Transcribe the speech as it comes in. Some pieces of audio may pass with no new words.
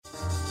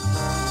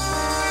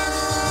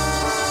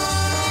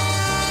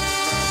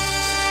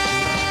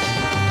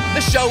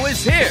The show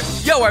is here.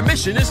 Yo, our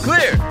mission is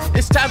clear.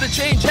 It's time to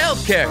change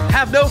healthcare.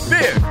 Have no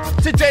fear.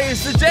 Today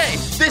is the day.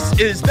 This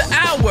is the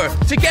hour.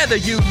 Together,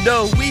 you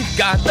know we've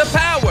got the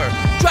power.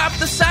 Drop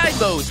the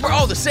silos. We're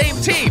all the same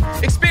team.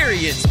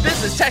 Experience,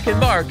 business, tech, and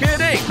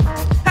marketing.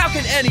 How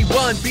can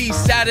anyone be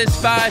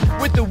satisfied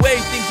with the way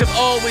things have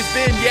always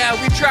been? Yeah,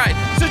 we've tried.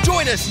 So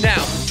join us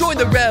now. Join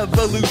the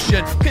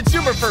revolution.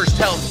 Consumer first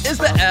health is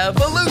the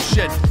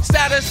evolution.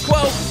 Status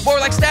quo, more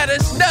like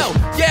status no.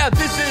 Yeah,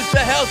 this is the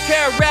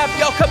healthcare rap.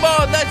 Y'all, come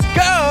on, let's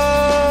go.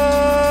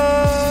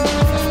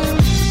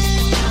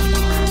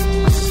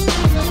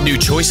 New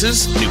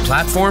choices, new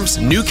platforms,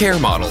 new care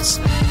models.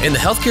 In the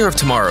healthcare of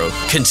tomorrow,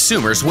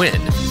 consumers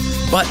win.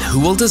 But who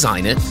will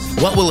design it?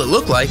 What will it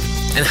look like?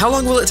 And how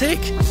long will it take?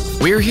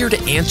 We're here to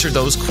answer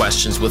those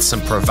questions with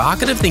some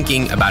provocative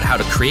thinking about how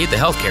to create the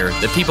healthcare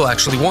that people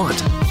actually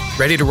want.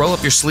 Ready to roll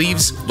up your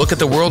sleeves, look at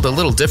the world a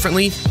little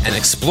differently, and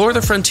explore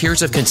the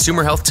frontiers of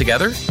consumer health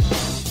together?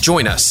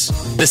 Join us.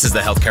 This is the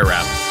Healthcare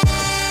Wrap.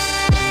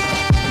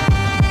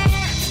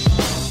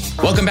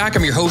 Welcome back.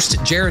 I'm your host,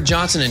 Jared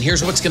Johnson, and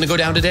here's what's going to go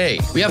down today.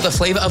 We have the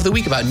flavor of the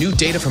week about new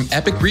data from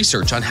Epic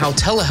Research on how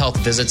telehealth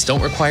visits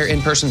don't require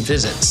in-person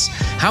visits.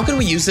 How can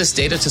we use this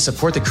data to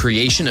support the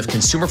creation of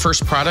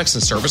consumer-first products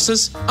and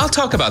services? I'll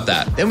talk about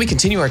that. Then we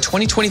continue our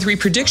 2023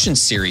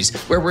 predictions series,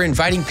 where we're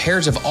inviting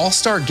pairs of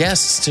all-star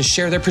guests to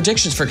share their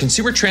predictions for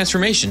consumer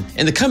transformation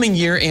in the coming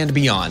year and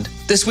beyond.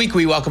 This week,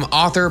 we welcome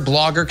author,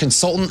 blogger,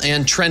 consultant,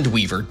 and trend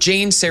weaver,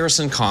 Jane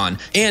Sarasohn-Kahn,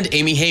 and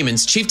Amy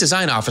Haymans, Chief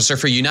Design Officer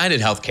for United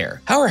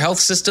Healthcare. How are health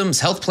systems,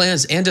 health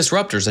plans, and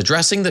disruptors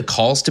addressing the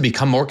calls to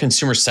become more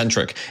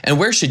consumer-centric? And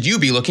where should you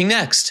be looking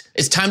next?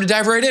 It's time to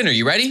dive right in. Are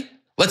you ready?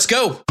 Let's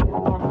go.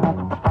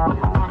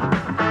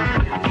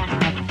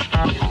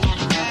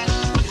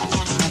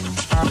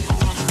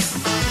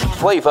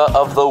 Flavor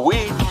of the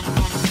week.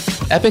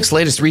 Epic's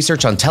latest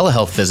research on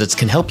telehealth visits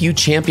can help you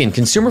champion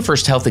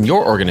consumer-first health in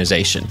your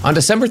organization. On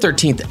December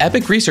 13th,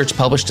 Epic Research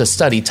published a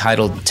study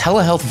titled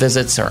Telehealth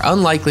Visits Are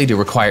Unlikely to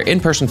Require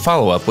In-Person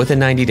Follow-Up Within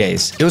 90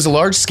 Days. It was a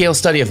large-scale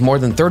study of more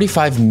than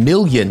 35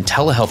 million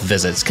telehealth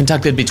visits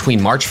conducted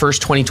between March 1st,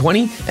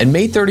 2020 and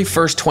May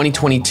 31st,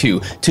 2022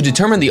 to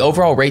determine the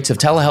overall rates of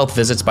telehealth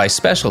visits by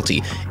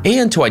specialty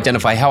and to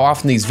identify how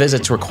often these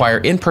visits require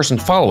in-person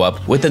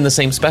follow-up within the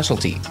same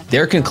specialty.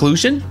 Their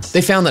conclusion?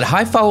 They found that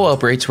high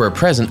follow-up rates were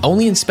present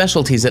only in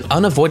specialties that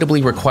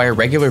unavoidably require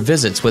regular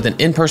visits with an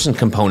in-person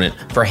component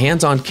for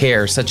hands-on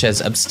care such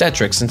as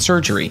obstetrics and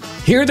surgery.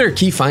 Here are their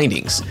key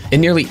findings. In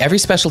nearly every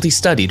specialty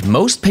studied,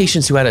 most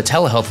patients who had a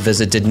telehealth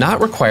visit did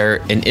not require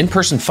an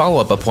in-person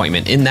follow-up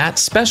appointment in that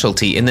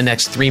specialty in the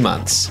next 3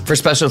 months. For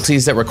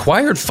specialties that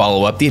required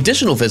follow-up, the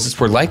additional visits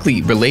were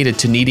likely related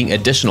to needing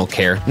additional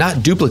care, not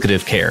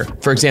duplicative care.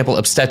 For example,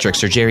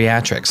 obstetrics or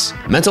geriatrics.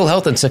 Mental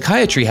health and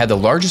psychiatry had the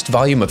largest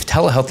volume of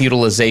telehealth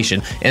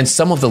utilization and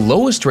some of the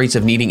lowest rates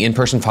of needing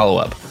in-person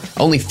follow-up.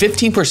 Only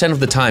 15% of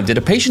the time did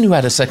a patient who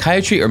had a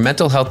psychiatry or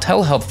mental health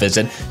telehealth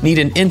visit need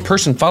an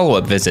in-person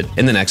follow-up visit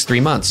in the next 3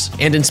 months.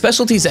 And in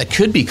specialties that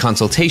could be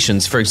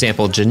consultations, for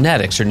example,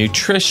 genetics or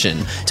nutrition,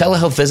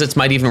 telehealth visits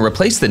might even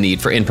replace the need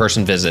for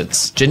in-person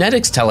visits.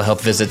 Genetics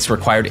telehealth visits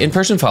required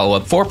in-person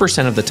follow-up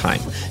 4% of the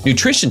time.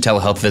 Nutrition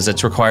telehealth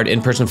visits required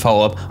in-person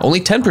follow-up only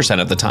 10%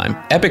 of the time.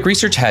 Epic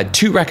Research had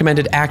 2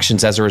 recommended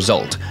actions as a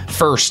result.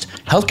 First,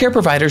 healthcare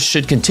providers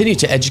should continue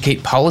to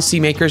educate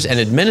policymakers and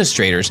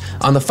administrators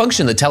on the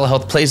function that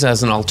telehealth plays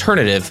as an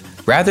alternative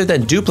rather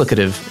than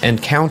duplicative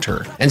and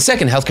counter. And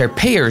second, healthcare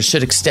payers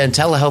should extend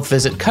telehealth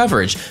visit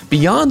coverage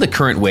beyond the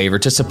current waiver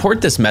to support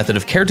this method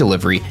of care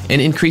delivery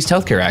and increased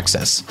healthcare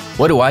access.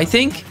 What do I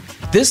think?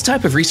 This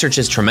type of research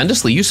is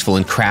tremendously useful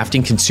in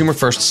crafting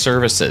consumer-first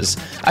services.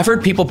 I've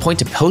heard people point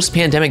to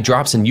post-pandemic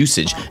drops in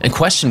usage and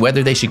question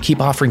whether they should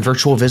keep offering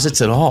virtual visits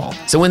at all.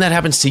 So when that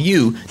happens to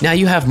you, now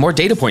you have more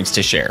data points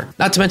to share.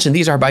 Not to mention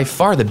these are by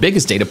far the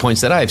biggest data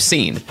points that I've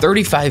seen.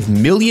 35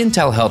 million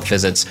telehealth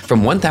visits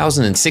from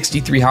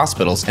 1,063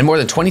 hospitals and more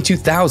than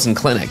 22,000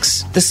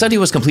 clinics. This study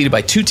was completed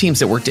by 2 teams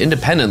that worked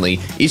independently,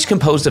 each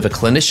composed of a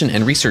clinician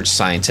and research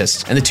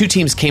scientist, and the 2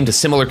 teams came to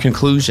similar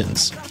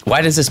conclusions.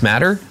 Why does this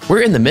matter?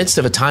 We're in the midst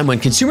of a time when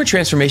consumer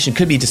transformation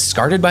could be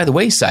discarded by the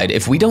wayside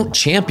if we don't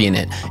champion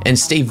it and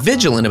stay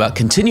vigilant about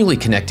continually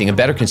connecting a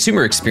better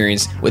consumer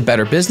experience with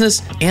better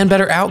business and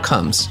better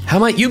outcomes. How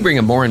might you bring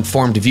a more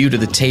informed view to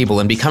the table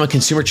and become a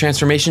consumer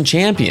transformation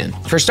champion?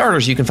 For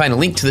starters, you can find a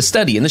link to the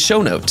study in the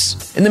show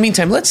notes. In the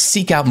meantime, let's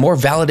seek out more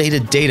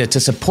validated data to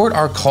support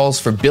our calls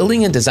for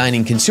building and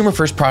designing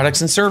consumer-first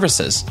products and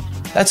services.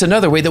 That's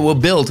another way that we'll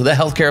build the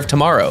healthcare of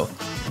tomorrow.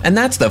 And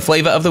that's the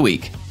flavor of the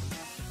week.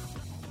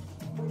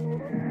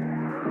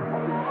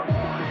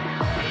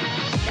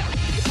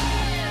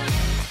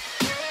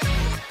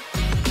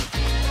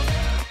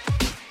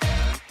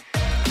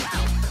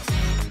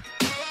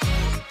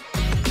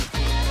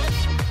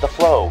 The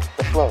flow.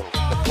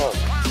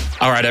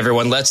 All right,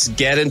 everyone, let's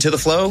get into the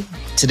flow.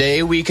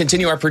 Today, we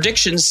continue our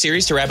predictions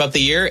series to wrap up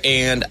the year,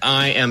 and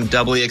I am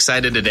doubly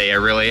excited today. I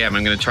really am.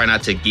 I'm going to try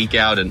not to geek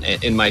out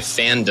in my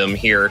fandom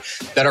here.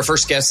 That our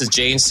first guest is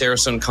Jane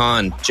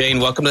Sarasohn-Kahn. Jane,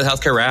 welcome to the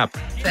Healthcare Wrap.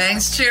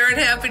 Thanks, Jared.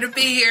 Happy to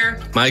be here.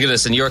 My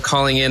goodness, and you're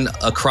calling in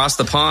across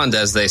the pond,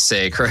 as they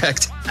say,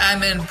 correct?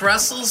 I'm in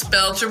Brussels,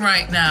 Belgium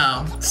right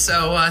now,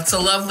 so it's a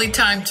lovely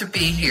time to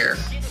be here.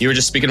 You were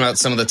just speaking about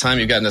some of the time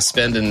you've gotten to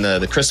spend in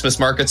the Christmas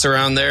markets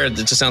around there. It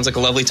just sounds like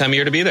a lovely time of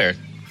year to be there.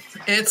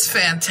 It's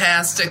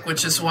fantastic,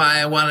 which is why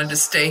I wanted to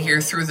stay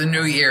here through the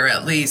new year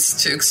at least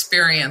to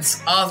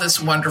experience all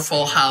this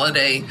wonderful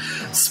holiday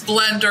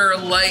splendor,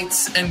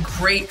 lights, and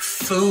great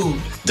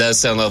food. Does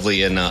sound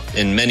lovely in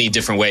many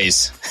different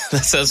ways.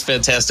 That sounds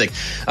fantastic.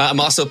 I'm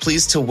also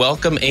pleased to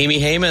welcome Amy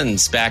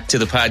Heymans back to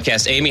the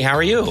podcast. Amy, how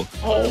are you?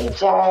 Hey,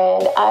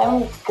 Jared.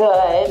 I'm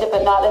good,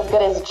 but not as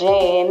good as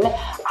Jane.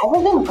 I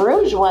was in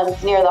Bruges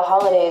once near the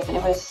holidays, and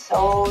it was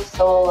so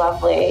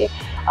lovely.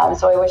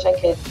 So I wish I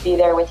could be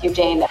there with you,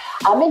 Jane.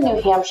 I'm in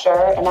New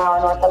Hampshire, an hour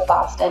north of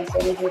Boston, so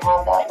we do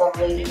have that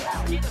lovely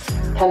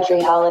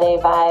country holiday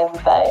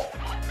vibe.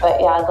 But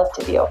yeah, I'd love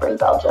to be over in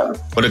Belgium.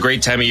 What a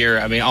great time of year.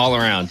 I mean, all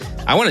around.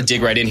 I want to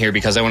dig right in here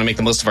because I want to make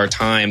the most of our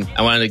time.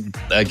 I want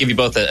to give you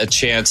both a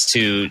chance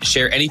to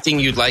share anything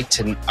you'd like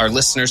to our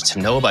listeners to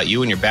know about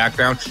you and your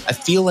background. I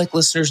feel like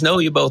listeners know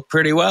you both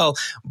pretty well.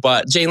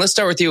 But Jane, let's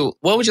start with you.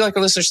 What would you like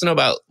our listeners to know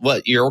about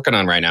what you're working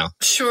on right now?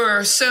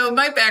 Sure. So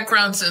my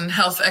background's in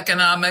health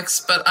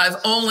economics, but I've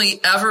only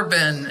ever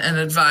been an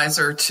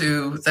advisor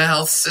to the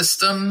health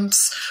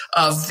systems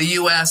of the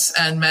U.S.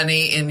 and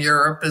many in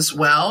Europe as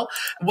well.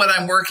 What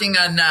I'm working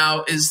on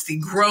now is the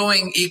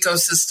growing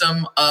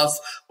ecosystem of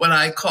what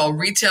I call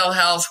retail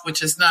health,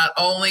 which is not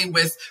only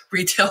with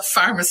retail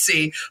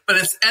pharmacy, but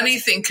it's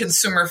anything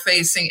consumer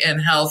facing in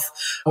health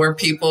where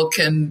people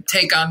can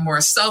take on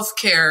more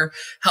self-care,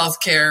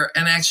 healthcare,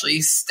 and actually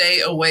stay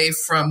away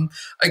from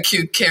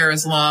acute care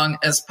as long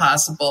as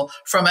possible.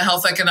 From a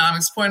health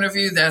economics point of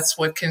view, that's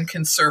what can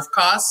conserve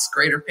costs,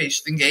 greater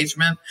patient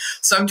engagement.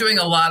 So I'm doing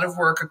a lot of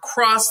work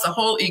across the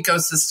whole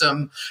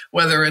ecosystem,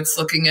 whether it's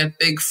looking at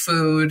big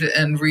food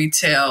and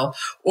retail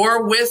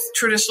or with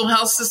traditional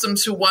health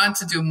systems who want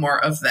to do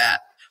more of that.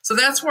 So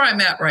that's where I'm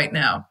at right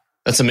now.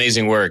 That's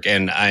amazing work,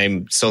 and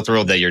I'm so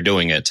thrilled that you're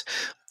doing it.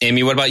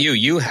 Amy, what about you?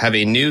 You have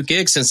a new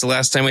gig since the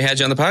last time we had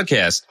you on the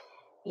podcast.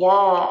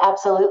 Yeah,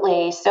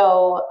 absolutely.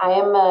 So I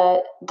am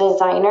a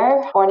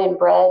designer, born and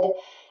bred,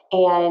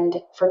 and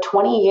for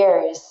 20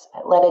 years,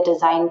 I led a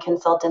design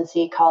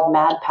consultancy called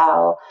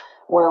MadPow,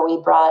 where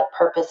we brought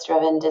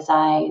purpose-driven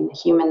design,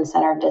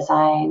 human-centered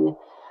design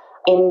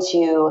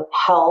into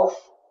health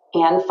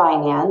and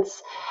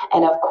finance,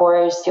 and of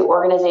course to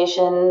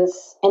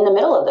organizations in the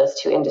middle of those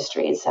two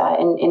industries,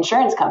 in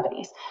insurance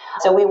companies.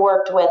 So we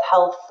worked with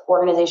health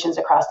organizations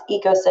across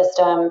the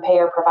ecosystem,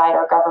 payer,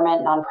 provider,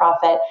 government,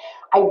 nonprofit.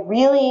 I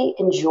really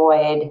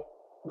enjoyed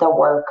the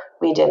work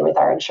we did with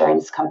our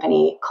insurance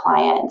company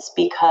clients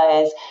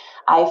because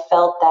I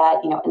felt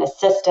that, in a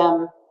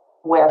system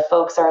where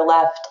folks are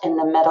left in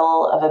the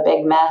middle of a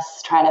big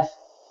mess trying to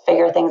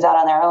figure things out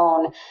on their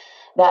own,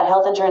 that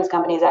health insurance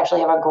companies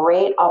actually have a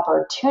great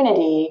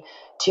opportunity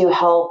to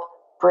help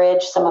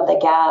bridge some of the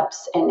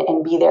gaps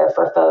and be there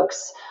for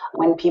folks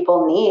when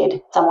people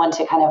need someone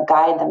to kind of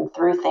guide them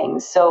through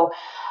things. So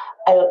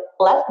I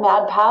left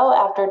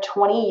MadPow after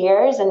 20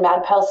 years, and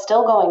MadPow's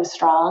still going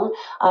strong,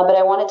 but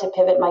I wanted to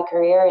pivot my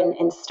career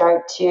and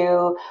start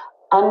to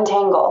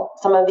untangle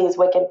some of these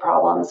wicked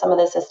problems, some of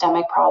the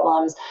systemic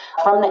problems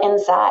from the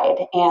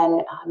inside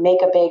and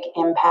make a big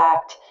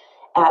impact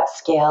at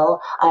scale.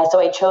 So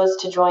I chose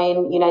to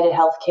join United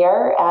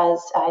Healthcare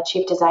as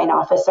Chief Design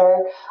Officer.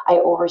 I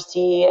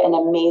oversee an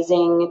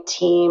amazing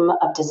team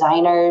of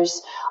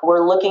designers.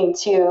 We're looking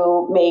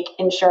to make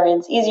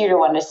insurance easier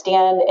to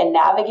understand and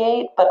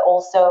navigate, but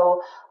also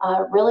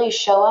really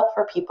show up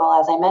for people,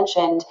 as I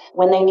mentioned,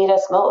 when they need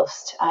us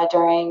most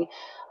during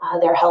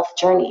their health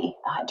journey,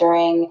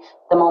 during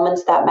the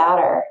moments that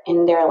matter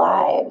in their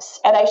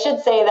lives. And I should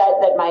say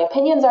that my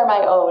opinions are my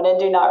own and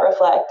do not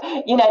reflect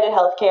United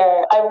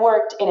Healthcare. I've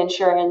worked in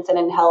insurance and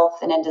in health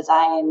and in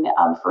design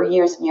for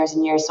years and years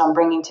and years, so I'm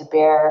bringing to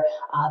bear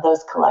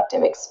those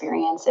collective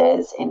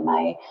experiences in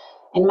my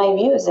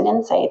views and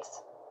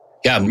insights.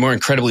 Yeah, more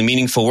incredibly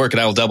meaningful work.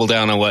 And I will double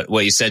down on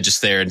what you said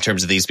just there in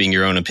terms of these being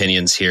your own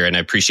opinions here. And I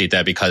appreciate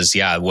that because,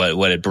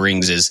 what it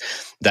brings is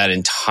that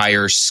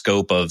entire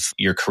scope of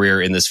your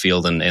career in this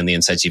field and the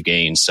insights you've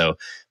gained. So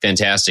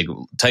fantastic.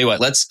 Tell you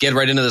what, let's get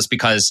right into this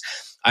because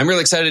I'm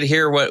really excited to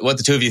hear what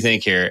the two of you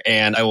think here.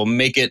 And I will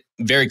make it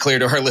very clear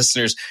to our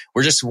listeners,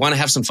 we just want to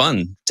have some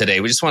fun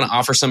today. We just want to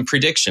offer some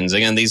predictions.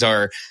 Again, these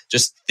are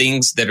just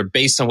things that are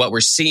based on what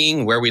we're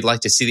seeing, where we'd like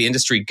to see the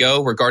industry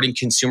go regarding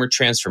consumer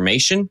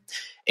transformation.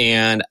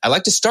 And I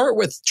like to start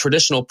with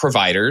traditional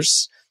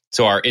providers.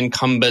 So our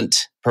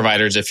incumbent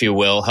providers, if you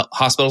will,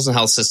 hospitals and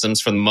health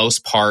systems for the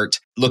most part,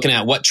 looking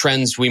at what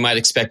trends we might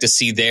expect to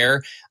see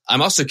there.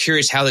 I'm also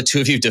curious how the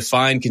two of you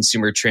define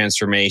consumer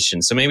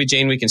transformation. So maybe,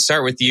 Jane, we can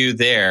start with you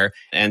there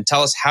and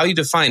tell us how you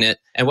define it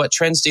and what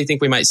trends do you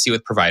think we might see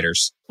with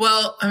providers?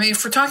 Well, I mean,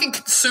 if we're talking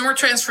consumer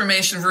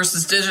transformation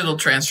versus digital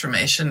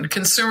transformation,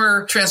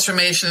 consumer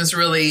transformation is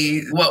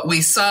really what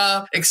we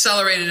saw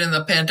accelerated in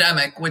the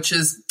pandemic, which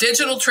is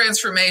digital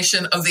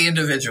transformation of the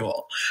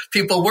individual.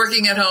 People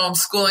working at home,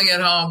 schooling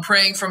at home,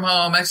 praying from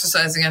home,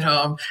 exercising at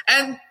home,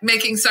 and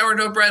making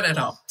sourdough bread at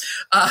home,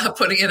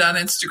 putting it on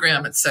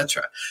Instagram,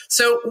 etc.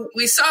 So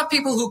we saw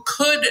people who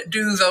could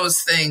do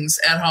those things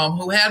at home,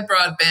 who had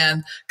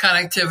broadband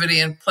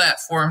connectivity and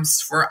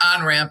platforms for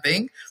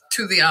on-ramping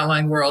to the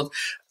online world,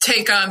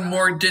 take on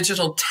more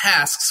digital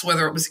tasks,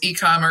 whether it was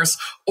e-commerce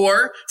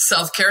or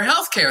self-care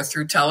healthcare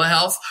through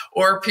telehealth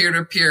or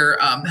peer-to-peer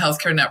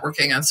healthcare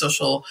networking on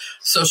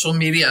social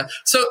media.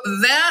 So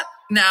that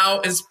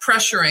now is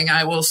pressuring,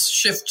 I will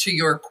shift to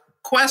your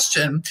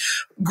question,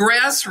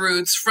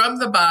 grassroots from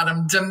the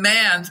bottom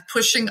demand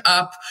pushing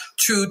up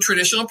to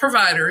traditional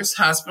providers,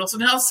 hospitals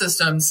and health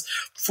systems,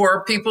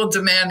 for people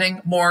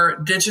demanding more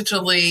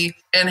digitally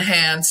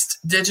enhanced,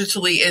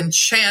 digitally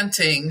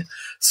enchanting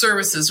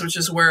services, which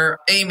is where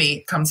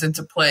Amy comes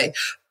into play.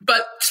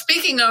 But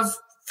speaking of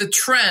the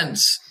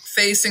trends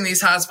facing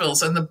these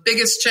hospitals, and the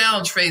biggest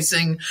challenge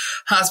facing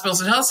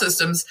hospitals and health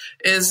systems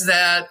is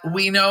that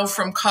we know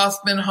from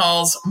Kaufman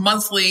Hall's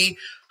monthly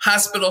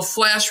hospital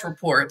flash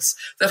reports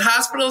that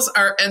hospitals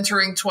are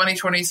entering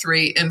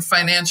 2023 in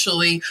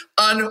financially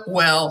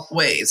unwell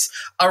ways.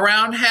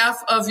 Around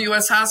half of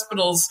U.S.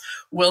 hospitals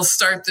will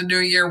start the new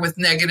year with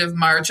negative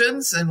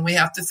margins, and we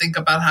have to think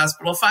about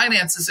hospital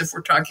finances if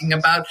we're talking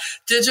about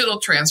digital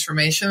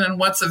transformation and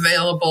what's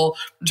available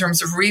in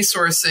terms of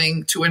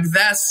resourcing to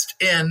invest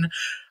in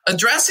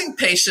addressing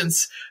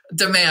patients'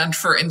 demand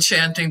for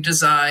enchanting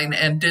design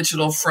and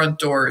digital front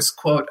doors,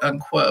 quote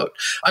unquote.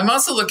 I'm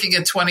also looking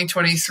at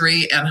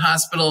 2023 and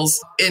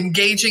hospitals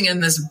engaging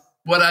in this,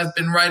 what I've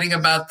been writing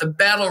about, the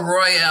battle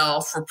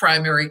royale for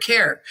primary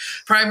care.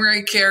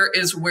 Primary care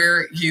is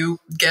where you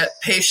get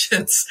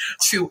patients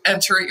to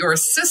enter your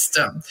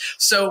system.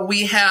 So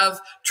we have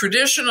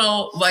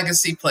traditional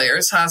legacy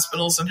players,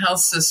 hospitals and health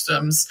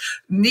systems,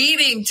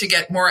 needing to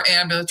get more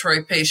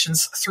ambulatory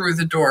patients through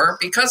the door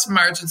because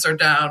margins are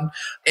down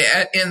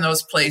in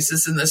those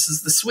places, and this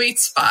is the sweet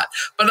spot.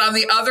 But on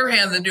the other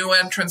hand, the new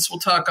entrants we'll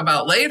talk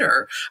about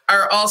later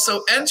are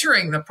also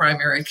entering the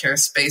primary care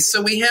space. So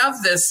we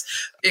have this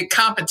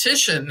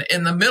competition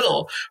in the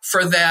middle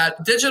for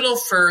that digital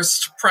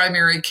first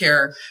primary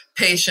care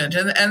patient.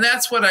 And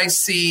that's what I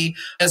see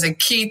as a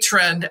key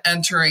trend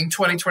entering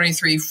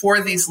 2023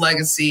 for these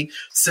legacy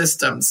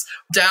systems.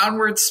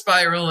 Downward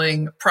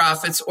spiraling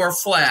profits or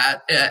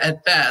flat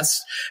at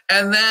best.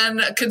 And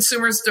then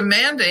consumers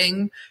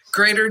demanding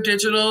greater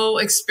digital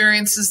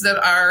experiences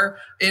that are,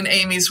 in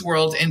Amy's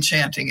world,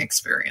 enchanting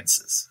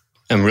experiences.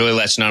 I'm really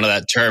latching onto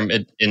that term,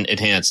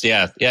 enhanced.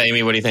 Yeah,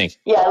 Amy, what do you think?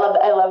 Yeah,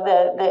 I love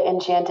the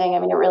enchanting. I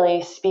mean, it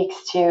really speaks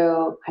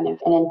to kind of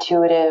an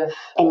intuitive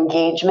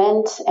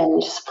engagement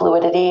and just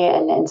fluidity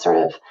and sort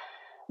of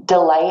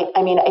delight.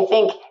 I mean, I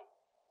think,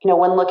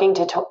 when looking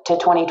to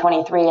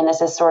 2023, and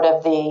this is sort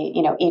of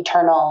the,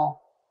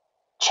 eternal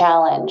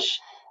challenge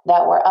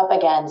that we're up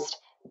against,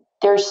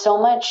 there's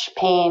so much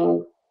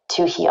pain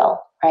to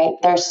heal, right?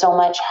 There's so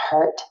much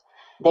hurt.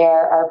 There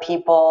are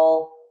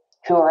people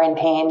who are in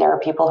pain. There are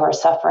people who are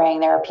suffering.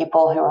 There are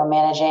people who are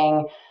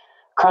managing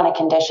chronic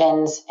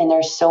conditions. And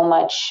there's so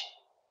much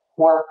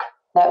work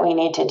that we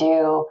need to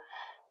do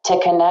to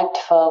connect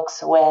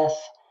folks with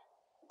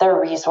the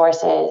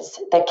resources,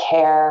 the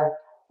care,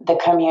 the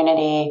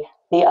community,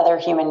 the other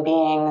human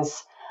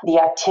beings, the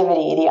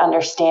activity, the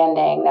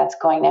understanding that's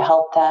going to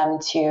help them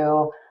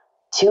to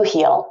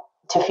heal,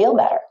 to feel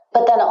better.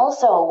 But then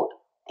also,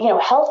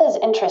 health is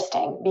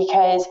interesting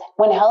because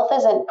when health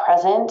isn't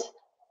present,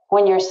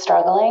 when you're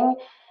struggling,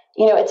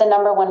 it's a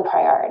number one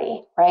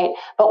priority, right?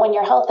 But when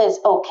your health is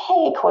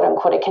okay, quote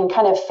unquote, it can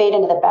kind of fade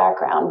into the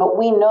background. But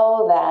we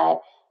know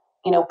that,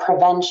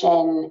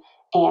 prevention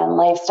and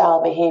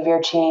lifestyle behavior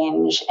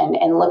change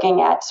and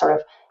looking at sort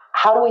of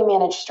how do we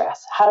manage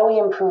stress? How do we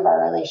improve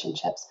our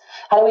relationships?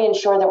 How do we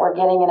ensure that we're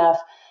getting enough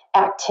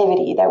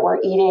activity, that we're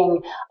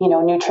eating,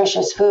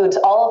 nutritious foods?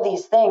 All of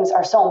these things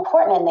are so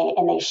important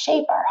and they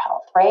shape our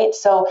health, right?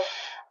 So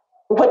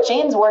what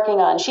Jane's working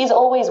on, she's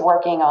always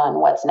working on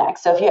what's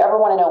next. So if you ever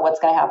want to know what's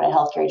going to happen in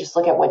healthcare, you just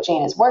look at what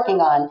Jane is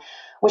working on.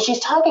 What she's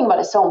talking about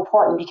is so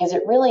important because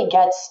it really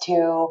gets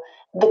to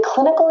the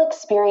clinical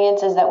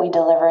experiences that we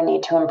deliver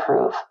need to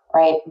improve,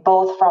 right?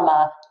 Both from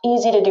a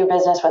easy to do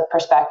business with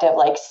perspective,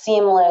 like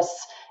seamless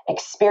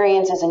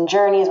experiences and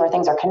journeys where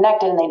things are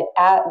connected and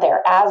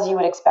they're as you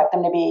would expect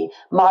them to be,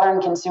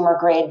 modern consumer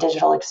grade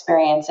digital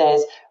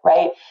experiences,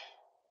 right?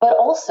 But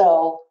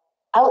also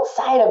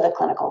outside of the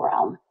clinical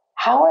realm,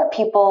 how are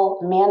people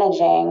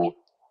managing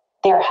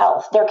their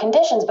health, their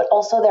conditions, but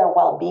also their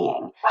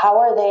well-being? How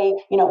are they,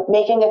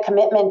 making a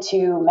commitment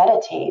to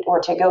meditate or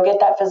to go get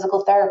that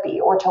physical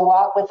therapy or to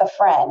walk with a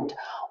friend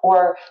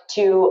or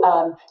to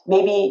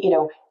maybe,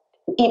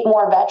 eat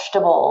more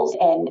vegetables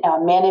and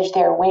manage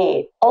their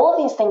weight. All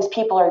of these things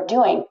people are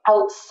doing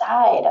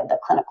outside of the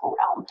clinical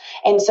realm.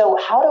 And so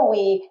how do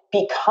we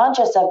be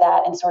conscious of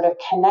that and sort of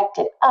connect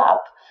it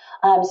up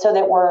so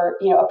that we're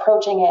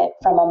approaching it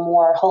from a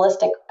more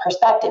holistic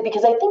perspective?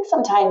 Because I think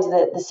sometimes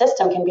the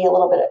system can be a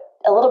little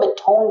bit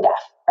tone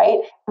deaf, right?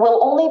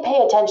 We'll only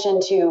pay attention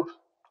to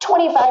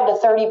 25 to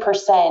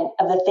 30%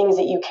 of the things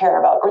that you care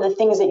about or the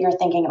things that you're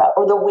thinking about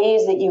or the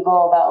ways that you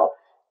go about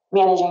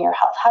managing your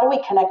health. How do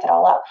we connect it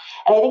all up?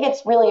 And I think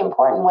it's really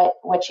important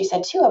what she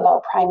said too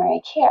about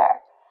primary care.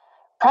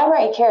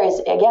 Primary care is,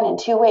 again, in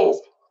two ways.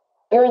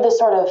 You're the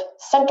sort of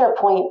center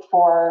point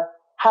for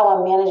how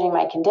I'm managing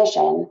my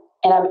condition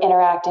and I'm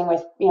interacting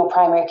with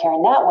primary care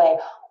in that way.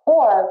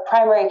 Or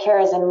primary care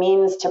is a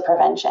means to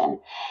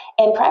prevention.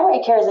 And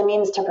primary care as a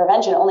means to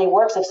prevention only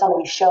works if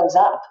somebody shows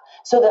up.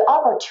 So the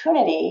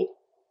opportunity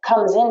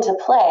comes into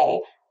play.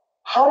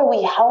 How do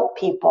we help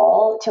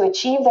people to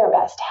achieve their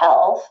best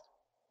health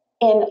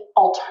in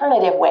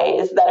alternative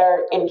ways that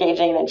are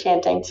engaging and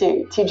enchanting,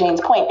 to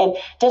Jane's point? And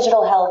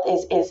digital health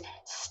is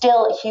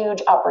still a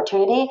huge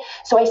opportunity.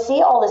 So I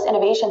see all this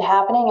innovation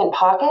happening in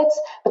pockets,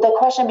 but the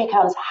question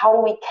becomes, how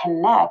do we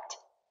connect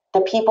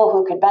the people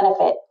who could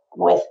benefit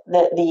with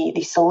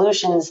the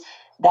solutions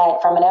that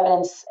from an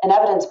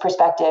evidence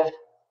perspective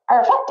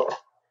are effective?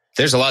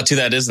 There's a lot to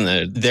that, isn't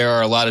there? There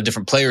are a lot of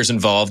different players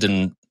involved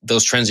in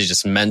those trends you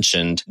just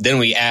mentioned. Then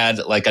we add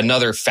like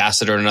another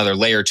facet or another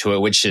layer to it,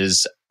 which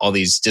is all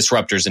these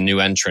disruptors and new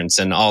entrants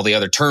and all the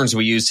other terms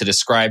we use to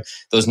describe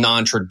those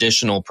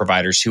non-traditional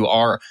providers who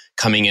are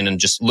coming in and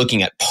just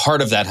looking at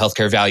part of that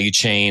healthcare value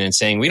chain and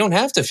saying, we don't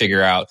have to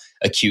figure out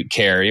acute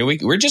care.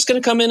 We're just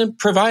going to come in and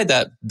provide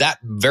that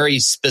very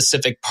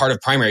specific part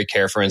of primary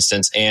care, for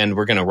instance, and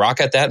we're going to rock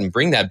at that and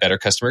bring that better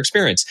customer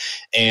experience.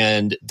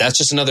 And that's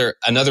just another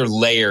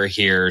layer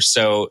here.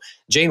 So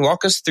Jane,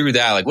 walk us through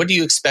that. Like, what do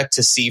you expect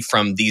to see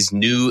from these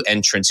new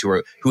entrants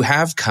who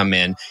have come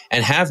in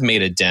and have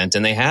made a dent,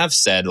 and they have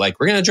said, like,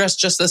 we're going to address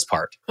just this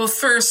part? Well,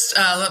 first,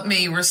 let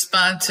me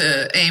respond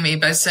to Amy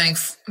by saying,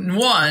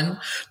 one,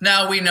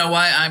 now we know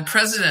why I'm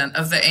president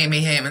of the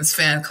Amy Hemans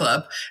fan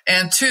club.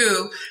 And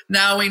two,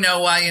 now we know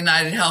why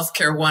United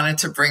Healthcare wanted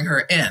to bring her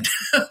in,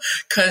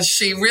 because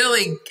she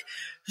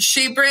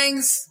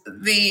brings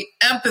the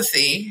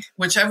empathy,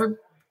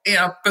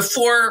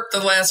 before the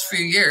last few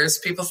years,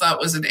 people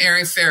thought was an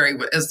airy-fairy,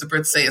 as the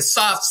Brits say, a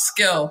soft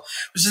skill,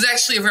 which is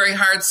actually a very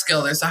hard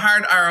skill. There's a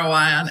hard ROI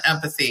on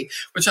empathy,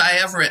 which I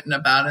have written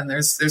about, and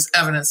there's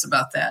evidence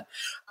about that.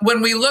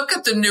 When we look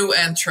at the new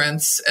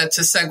entrants,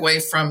 to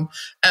segue from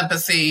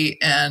empathy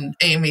and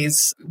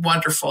Amy's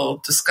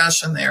wonderful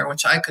discussion there,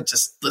 which I could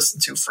just listen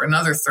to for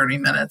another 30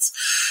 minutes,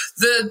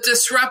 the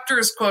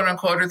disruptors, quote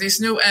unquote, are these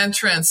new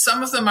entrants.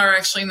 Some of them are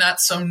actually not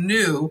so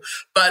new,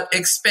 but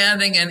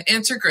expanding and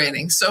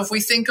integrating. So if we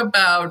think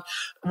about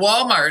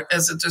Walmart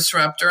as a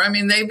disruptor, I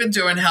mean, they've been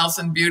doing health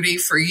and beauty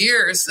for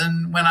years.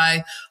 And when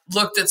I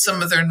looked at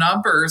some of their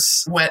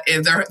numbers,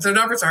 their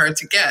numbers are hard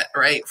to get,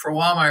 right, for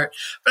Walmart.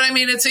 But I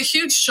mean, it's a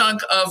huge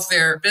chunk of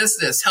their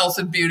business, health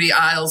and beauty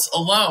aisles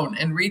alone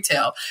in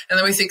retail. And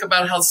then we think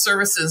about health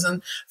services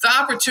and the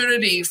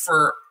opportunity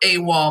for a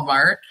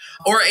Walmart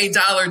or a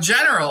Dollar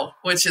General,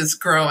 which is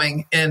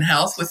growing in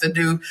health with a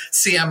new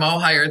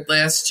CMO hired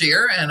last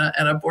year and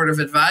a board of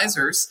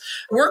advisors.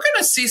 We're going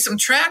to see some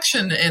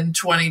traction in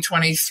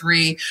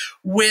 2023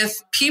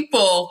 with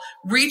people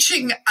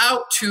reaching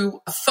out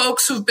to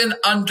folks who've been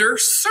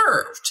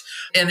underserved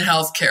in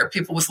healthcare,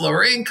 people with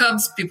lower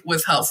incomes, people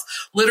with health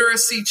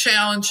literacy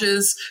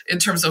challenges in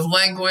terms of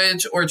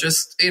language or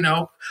just,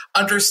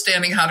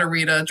 understanding how to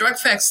read a drug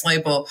facts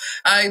label.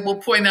 I will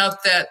point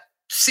out that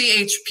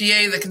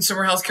CHPA, the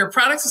Consumer Healthcare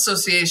Products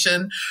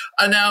Association,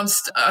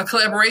 announced a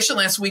collaboration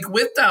last week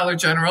with Dollar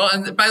General.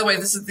 And by the way,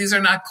 these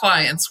are not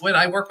clients. When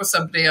I work with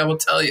somebody, I will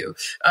tell you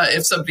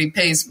if somebody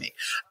pays me.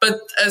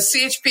 But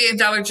CHPA and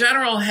Dollar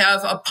General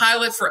have a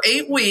pilot for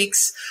 8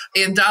 weeks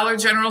in Dollar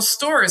General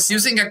stores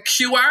using a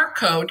QR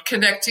code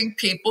connecting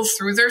people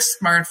through their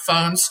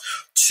smartphones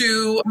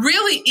to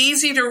really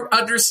easy to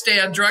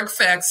understand drug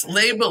facts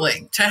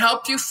labeling to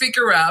help you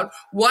figure out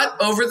what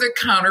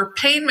over-the-counter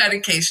pain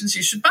medications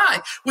you should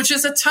buy, which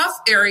is a tough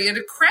area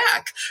to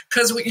crack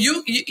because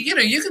you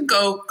can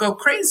go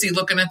crazy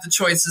looking at the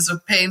choices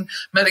of pain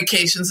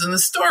medications in the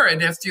store.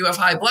 And if you have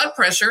high blood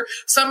pressure,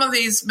 some of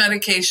these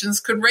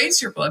medications could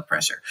raise your blood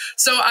pressure.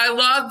 So I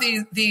love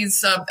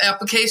these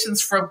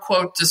applications from,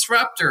 quote,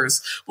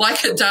 disruptors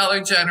like a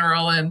Dollar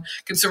General and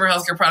Consumer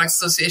Healthcare Products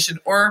Association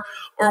or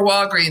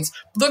Walgreens.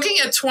 Looking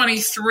at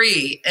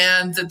 23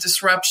 and the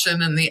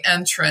disruption and the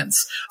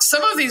entrance,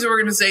 some of these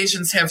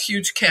organizations have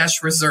huge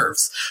cash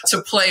reserves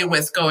to play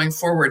with going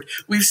forward.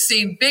 We've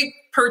seen big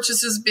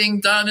purchases being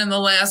done in the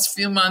last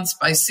few months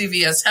by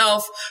CVS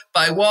Health,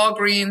 by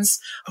Walgreens,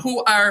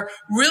 who are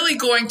really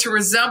going to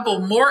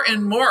resemble more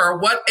and more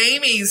what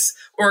Amy's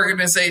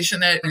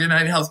organization at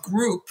United Health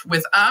Group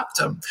with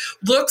Optum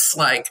looks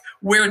like,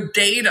 where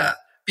data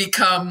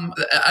become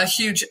a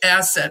huge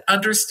asset.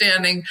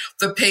 Understanding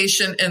the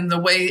patient in the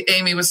way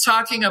Amy was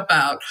talking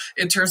about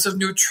in terms of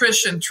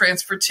nutrition,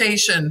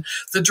 transportation,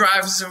 the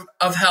drivers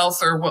of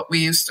health, or what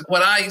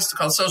I used to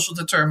call social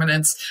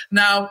determinants,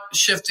 now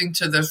shifting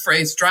to the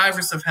phrase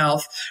drivers of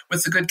health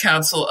with the good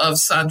counsel of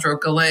Sandro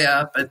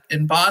Galea, but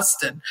in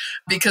Boston,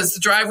 because the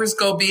drivers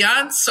go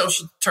beyond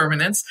social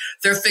determinants.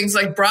 There are things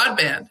like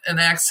broadband and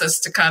access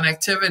to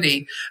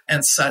connectivity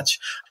and such.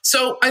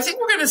 So I think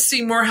we're going to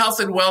see more health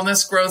and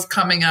wellness growth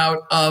coming out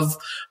of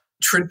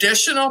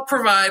traditional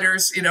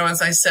providers,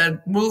 as I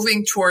said,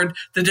 moving toward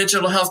the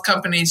digital health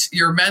companies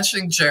you're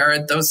mentioning,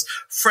 Jared, those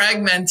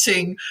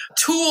fragmenting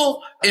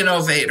tool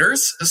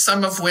innovators,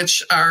 some of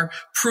which are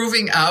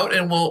proving out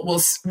and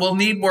will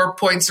need more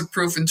points of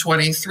proof in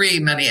 23,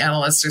 many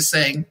analysts are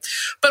saying,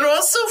 but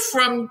also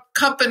from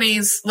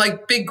companies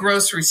like big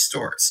grocery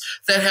stores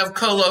that have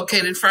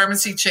co-located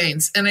pharmacy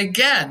chains. And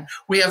again,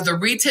 we have the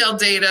retail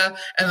data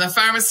and the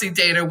pharmacy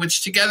data,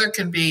 which together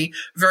can be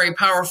very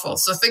powerful.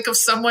 So think of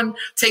someone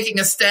taking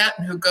a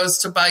statin who goes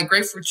to buy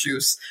grapefruit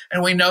juice,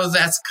 and we know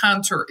that's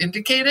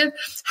contraindicated.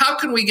 How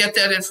can we get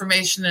that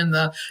information in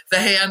the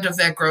hand of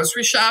that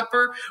grocery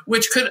shopper,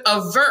 which could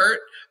avert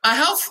a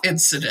health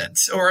incident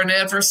or an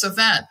adverse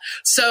event?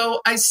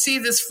 So I see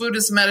this food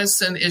as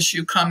medicine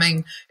issue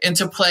coming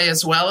into play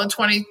as well in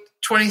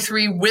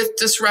 2023 with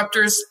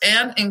disruptors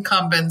and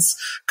incumbents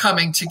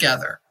coming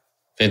together.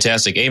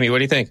 Fantastic. Amy, what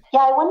do you think? Yeah,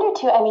 I wonder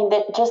too,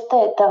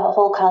 the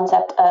whole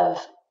concept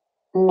of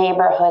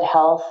neighborhood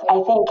health,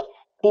 I think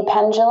the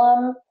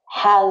pendulum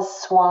has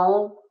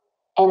swung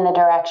in the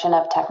direction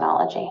of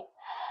technology,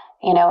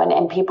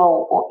 and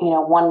people,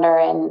 wonder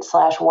and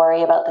 /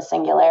 worry about the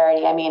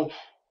singularity.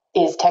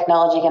 Is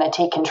technology going to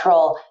take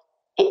control?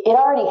 It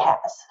already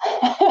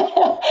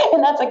has.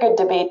 And that's a good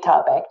debate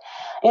topic.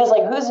 It's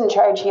like, who's in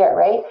charge here,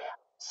 right?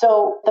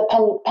 So the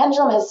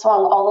pendulum has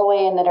swung all the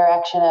way in the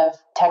direction of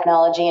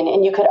technology,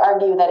 and you could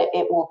argue that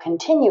it will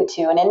continue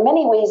to, and in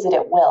many ways that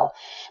it will.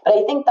 But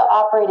I think the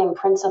operating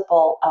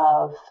principle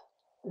of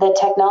the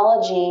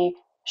technology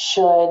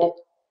should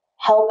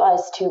help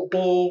us to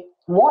be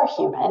more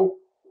human,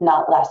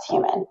 not less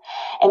human.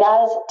 And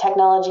as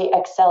technology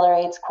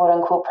accelerates, quote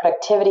unquote,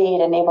 productivity,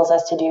 it enables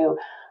us to do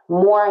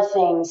more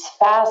things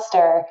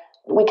faster.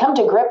 We come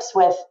to grips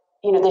with,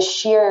 the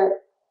sheer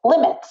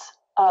limits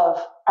of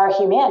our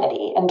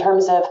humanity in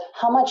terms of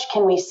how much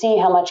can we see,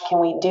 how much can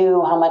we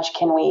do, how much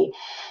can we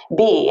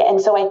be. And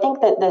so I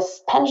think that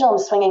this pendulum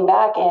swinging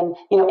back in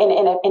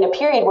a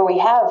period where we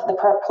have the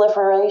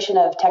proliferation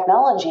of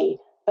technology,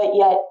 but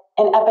yet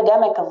an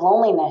epidemic of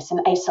loneliness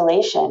and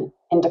isolation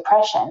and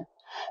depression.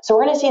 So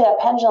we're going to see that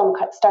pendulum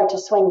start to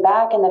swing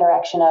back in the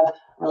direction of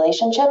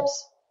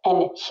relationships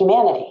and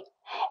humanity.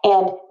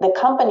 And the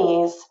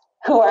companies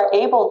who are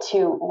able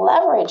to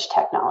leverage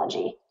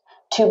technology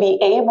to be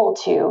able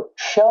to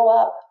show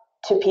up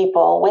to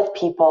people, with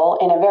people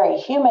in a very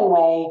human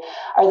way,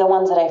 are the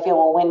ones that I feel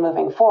will win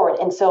moving forward.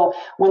 And so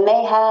when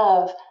they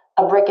have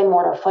a brick and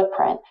mortar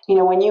footprint,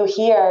 when you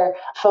hear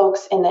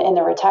folks in the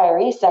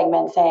retiree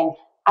segment saying,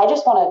 I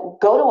just want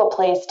to go to a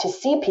place to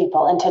see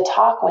people and to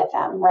talk with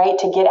them, right?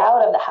 To get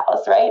out of the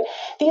house, right?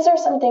 These are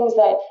some things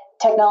that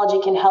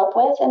technology can help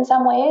with in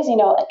some ways.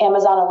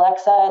 Amazon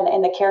Alexa and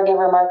in the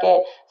caregiver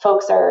market,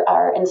 folks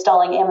are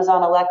installing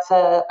Amazon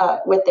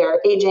Alexa with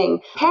their aging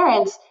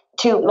parents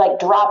to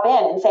drop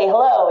in and say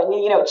hello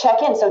and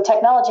check in. So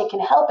technology can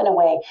help in a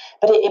way,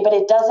 but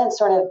it doesn't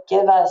sort of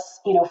give us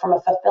from a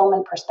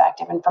fulfillment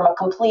perspective and from a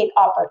complete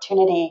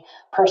opportunity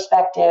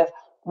perspective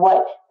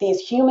what these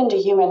human to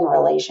human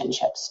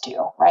relationships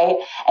do, right?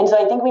 And so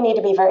I think we need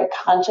to be very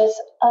conscious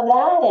of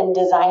that and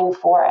design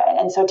for it.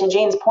 And so to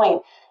Jane's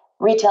point,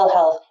 retail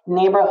health,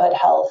 neighborhood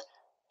health,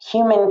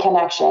 human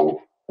connection,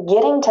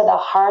 getting to the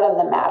heart of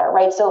the matter,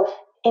 right? So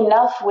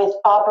enough with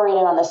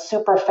operating on the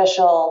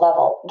superficial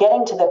level,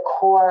 getting to the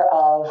core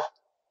of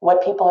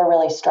what people are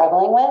really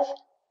struggling with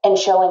and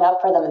showing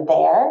up for them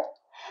there.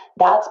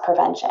 That's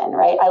prevention,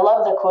 right? I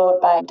love the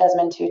quote by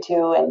Desmond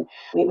Tutu, and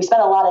we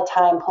spent a lot of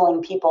time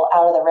pulling people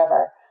out of the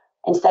river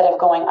instead of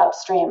going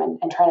upstream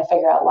and trying to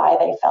figure out why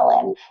they fell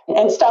in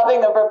and stopping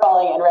them from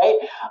falling in, right?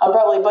 I'm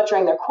probably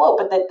butchering their quote,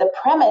 but the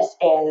premise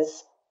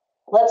is,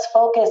 let's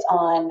focus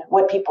on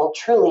what people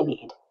truly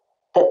need,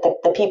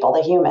 the people,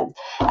 the humans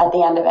at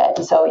the end of it.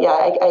 And so, yeah,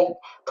 I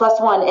plus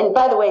one. And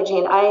by the way,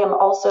 Jean, I'm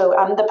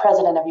the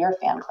president of your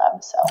fan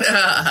club. So,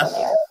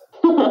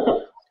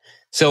 there.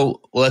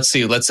 So let's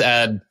see, let's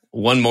add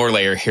one more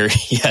layer here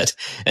yet.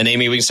 And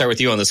Amy, we can start with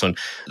you on this one.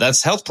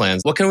 That's health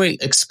plans. What can we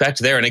expect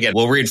there? And again,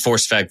 we'll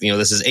reinforce the fact,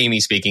 this is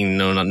Amy speaking,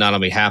 not on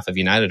behalf of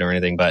United or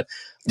anything, but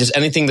just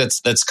anything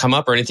that's come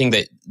up or anything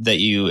that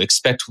you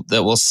expect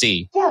that we'll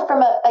see. Yeah,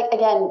 from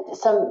again,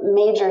 some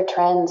major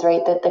trends,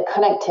 right? The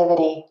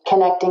connectivity,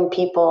 connecting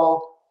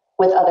people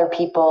with other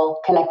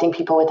people, connecting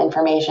people with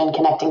information,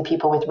 connecting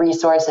people with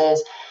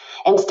resources,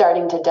 and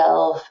starting to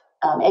delve,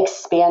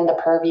 expand the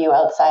purview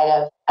outside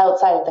of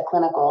the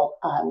clinical.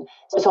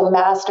 So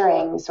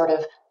mastering sort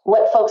of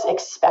what folks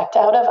expect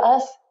out of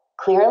us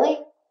clearly,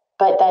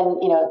 but then,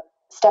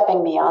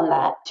 stepping beyond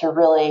that to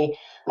really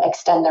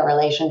extend the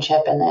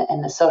relationship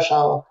and the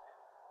social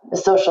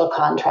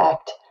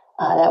contract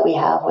that we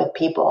have with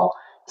people.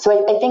 So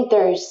I think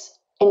there's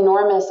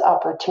enormous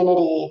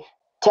opportunity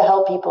to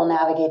help people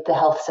navigate the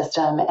health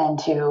system and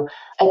to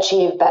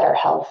achieve better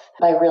health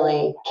by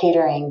really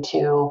catering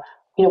to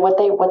what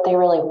they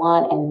really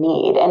want and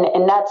need.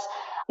 And that's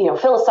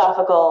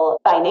philosophical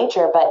by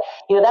nature, but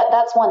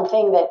that's one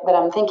thing that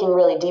I'm thinking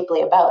really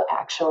deeply about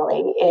actually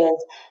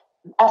is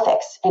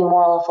ethics and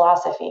moral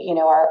philosophy.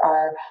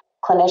 Our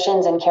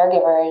clinicians and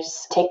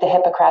caregivers take the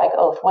Hippocratic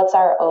Oath. What's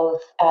our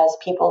oath as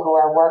people who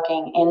are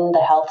working in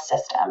the health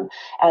system,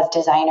 as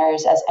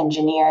designers, as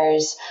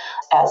engineers,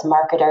 as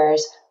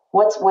marketers?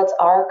 What's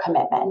our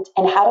commitment?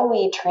 And how do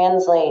we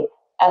translate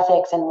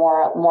ethics and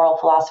moral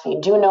philosophy?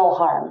 Do no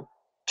harm,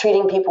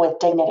 treating people with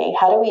dignity.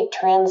 How do we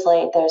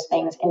translate those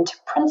things into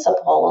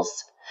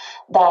principles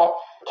that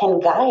can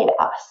guide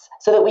us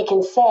so that we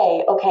can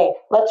say, okay,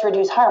 let's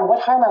reduce harm.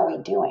 What harm are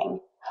we doing?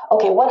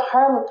 Okay, what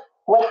harm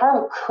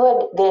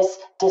could this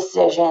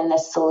decision,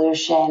 this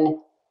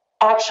solution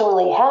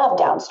actually have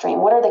downstream?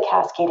 What are the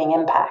cascading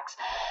impacts?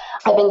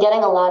 I've been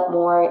getting a lot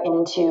more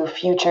into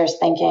futures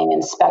thinking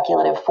and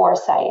speculative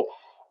foresight.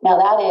 Now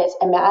that is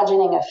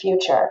imagining a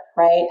future,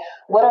 right?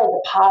 What are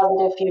the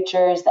positive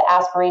futures, the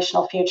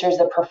aspirational futures,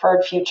 the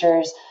preferred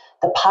futures,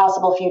 the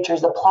possible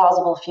futures, the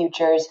plausible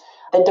futures,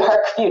 the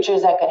dark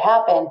futures that could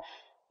happen?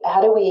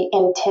 How do we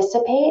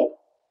anticipate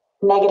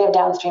negative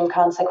downstream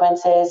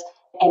consequences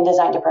and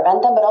design to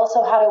prevent them? But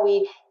also, how do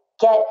we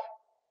get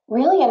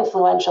really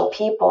influential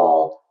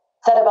people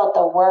set about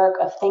the work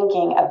of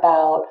thinking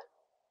about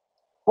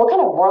what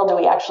kind of world do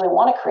we actually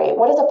want to create?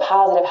 What is a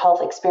positive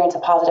health experience, a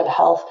positive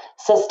health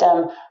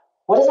system?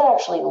 What does that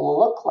actually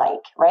look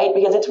like, right?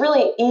 Because it's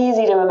really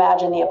easy to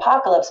imagine the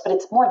apocalypse, but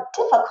it's more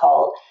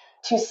difficult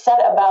to set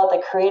about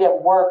the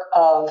creative work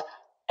of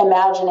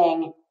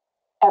imagining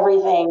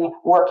everything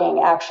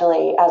working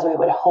actually as we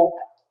would hope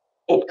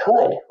it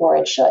could or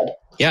it should.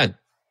 Yeah.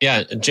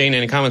 Jane,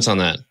 any comments on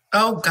that?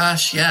 Oh,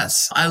 gosh,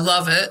 yes. I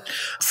love it.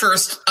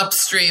 First,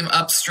 upstream,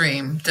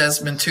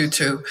 Desmond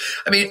Tutu.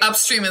 I mean,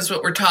 upstream is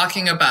what we're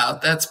talking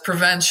about. That's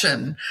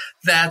prevention.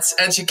 That's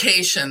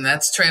education.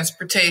 That's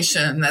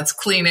transportation. That's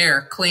clean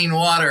air, clean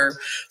water,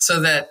 so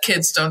that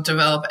kids don't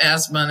develop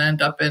asthma and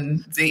end up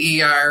in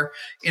the ER,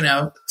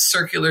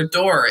 circular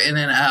door in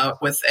and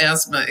out with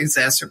asthma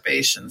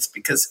exacerbations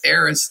because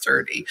air is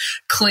dirty.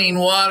 Clean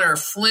water,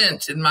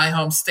 Flint in my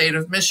home state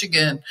of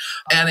Michigan.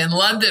 And in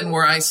London,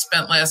 where I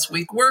spent last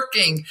week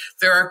working,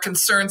 there are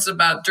concerns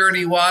about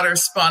dirty water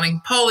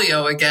spawning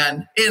polio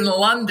again in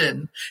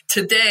London.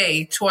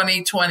 Today,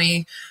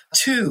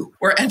 2022,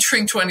 we're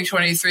entering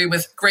 2023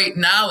 with great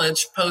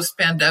knowledge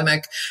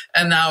post-pandemic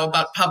and now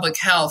about public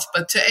health.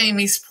 But to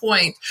Amy's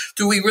point,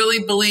 do we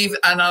really believe,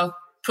 and I'll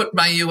put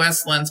my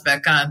U.S. lens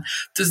back on,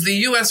 does the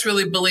U.S.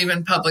 really believe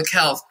in public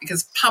health?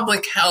 Because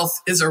public health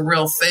is a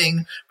real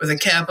thing with a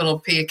capital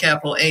P, a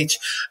capital H,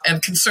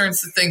 and concerns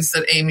the things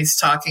that Amy's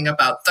talking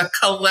about, the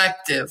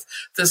collective,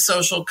 the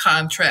social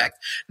contract.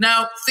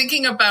 Now,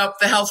 thinking about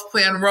the health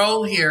plan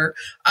role here,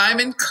 I'm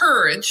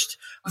encouraged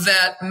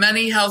that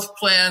many health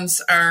plans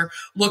are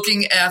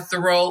looking at the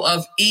role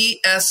of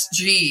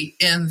ESG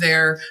in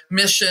their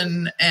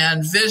mission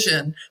and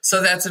vision.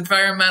 So that's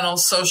environmental,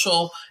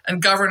 social,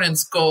 and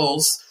governance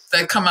goals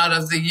that come out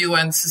of the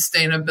UN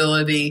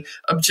sustainability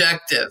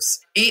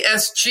objectives.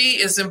 ESG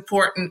is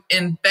important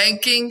in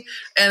banking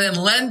and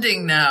in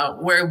lending now,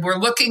 where we're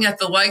looking at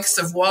the likes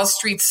of Wall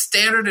Street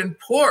Standard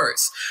 &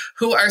 Poor's,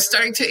 who are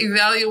starting to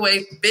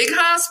evaluate big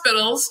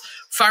hospitals,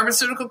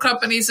 pharmaceutical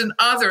companies and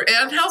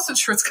health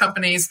insurance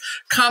companies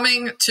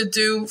coming to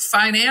do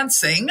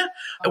financing,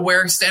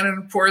 where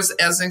Standard & Poor's,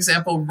 as an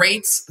example,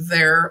 rates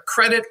their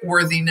credit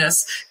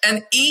worthiness.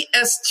 And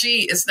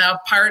ESG is now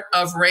part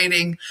of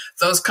rating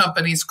those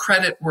companies'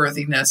 credit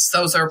worthiness.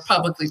 Those are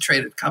publicly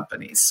traded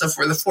companies. So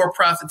for the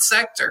for-profit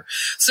sector.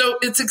 So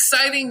it's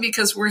exciting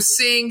because we're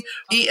seeing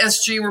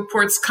ESG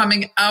reports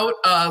coming out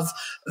of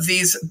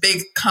these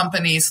big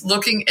companies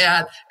looking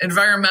at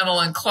environmental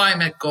and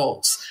climate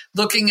goals,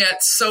 looking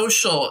at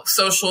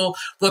social,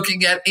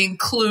 looking at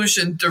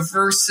inclusion,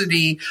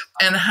 diversity,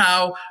 and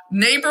how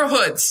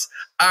neighborhoods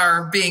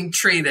are being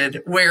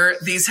treated where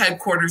these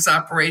headquarters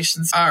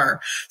operations are.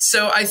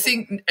 So I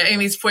think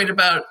Amy's point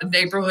about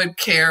neighborhood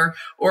care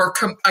or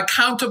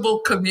accountable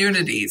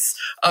communities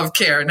of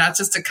care, not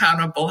just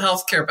accountable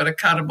health care, but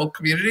accountable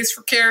communities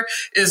for care,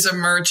 is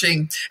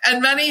emerging.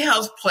 And many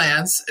health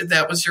plans,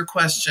 that was your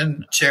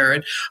question,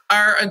 Jared,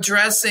 are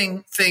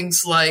addressing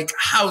things like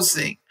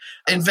housing,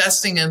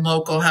 investing in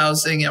local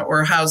housing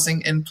or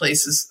housing in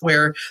places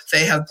where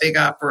they have big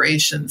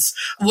operations,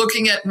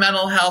 looking at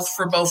mental health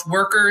for both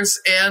workers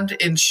and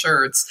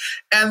insureds.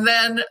 And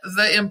then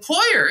the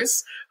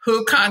employers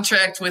who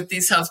contract with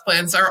these health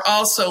plans are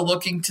also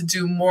looking to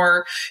do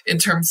more in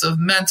terms of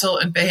mental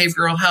and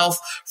behavioral health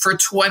for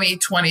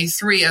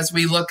 2023 as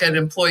we look at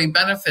employee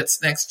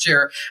benefits next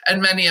year.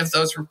 And many of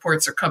those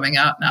reports are coming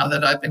out now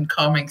that I've been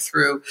combing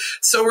through.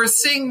 So we're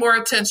seeing more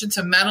attention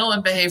to mental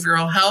and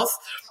behavioral health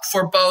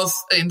for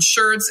both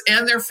insureds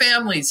and their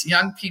families,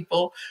 young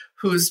people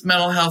whose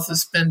mental health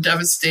has been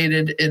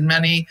devastated in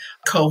many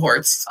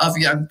cohorts of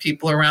young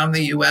people around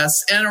the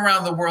U.S. and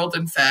around the world,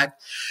 in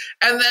fact.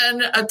 And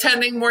then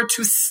attending more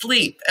to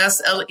sleep,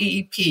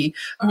 SLEEP,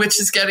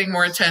 which is getting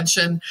more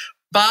attention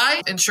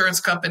by insurance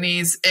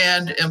companies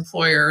and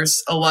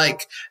employers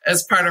alike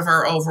as part of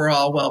our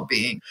overall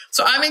well-being.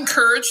 So I'm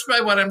encouraged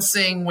by what I'm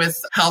seeing with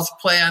health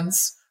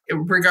plans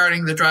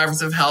regarding the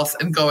drivers of health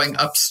and going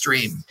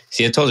upstream.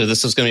 See, I told you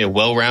this was going to be a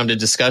well-rounded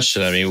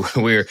discussion. I mean,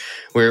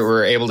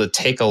 we're able to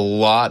take a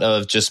lot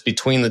of, just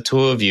between the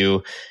two of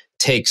you,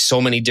 take so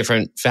many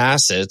different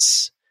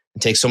facets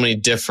and take so many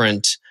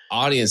different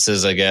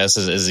audiences, I guess,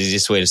 is the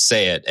easiest way to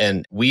say it,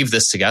 and weave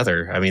this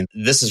together. I mean,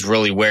 this is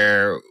really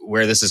where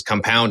this is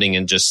compounding,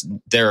 and just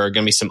there are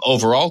going to be some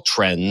overall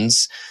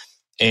trends,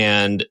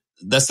 and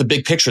that's the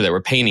big picture that we're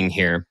painting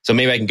here. So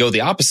maybe I can go the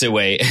opposite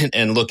way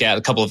and look at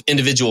a couple of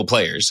individual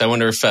players. I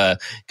wonder if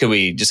could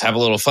we just have a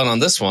little fun on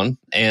this one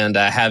and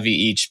have you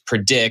each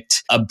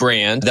predict a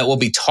brand that we'll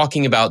be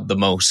talking about the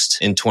most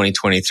in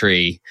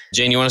 2023.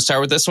 Jane, you want to start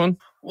with this one?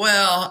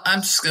 Well,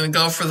 I'm just going to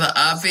go for the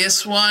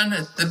obvious one,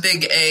 the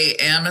big A,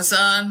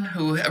 Amazon,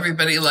 who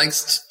everybody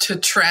likes to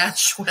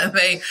trash when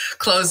they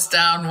close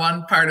down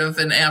one part of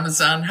an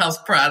Amazon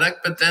health product,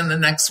 but then the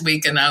next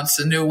week announce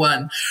a new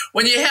one.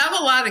 When you have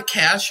a lot of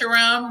cash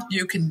around,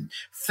 you can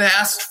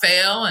fast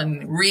fail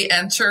and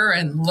re-enter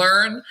and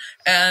learn.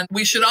 And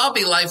we should all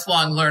be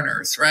lifelong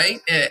learners, right?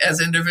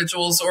 As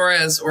individuals or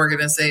as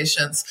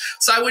organizations.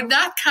 So I would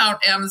not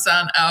count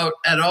Amazon out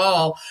at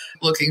all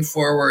looking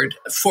forward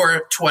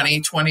for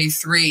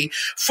 2023.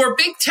 For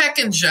big tech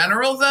in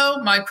general, though,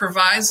 my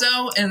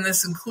proviso, and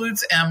this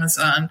includes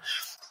Amazon,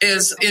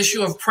 is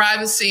issue of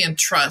privacy and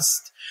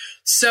trust.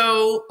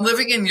 So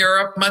living in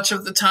Europe much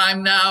of the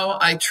time now,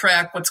 I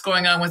track what's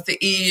going on with the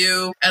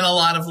EU and a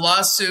lot of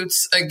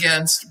lawsuits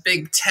against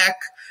big tech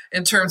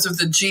in terms of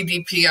the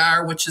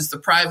GDPR, which is the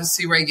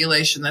privacy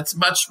regulation that's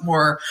much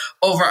more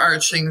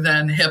overarching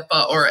than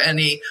HIPAA or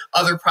any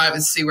other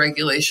privacy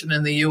regulation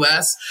in the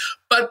US.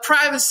 But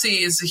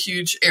privacy is a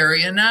huge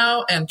area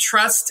now, and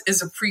trust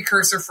is a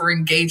precursor for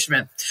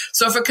engagement.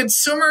 So if a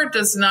consumer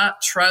does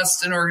not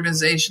trust an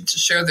organization to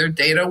share their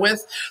data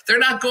with, they're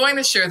not going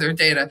to share their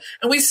data.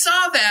 And we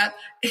saw that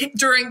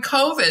during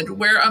COVID,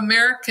 where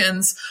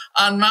Americans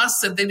en masse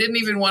said they didn't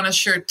even want to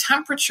share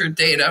temperature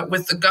data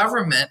with the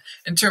government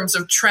in terms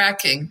of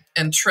tracking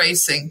and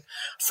tracing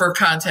for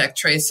contact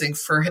tracing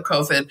for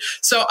COVID.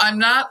 So I'm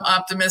not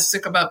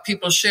optimistic about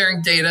people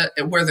sharing data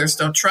where there's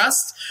no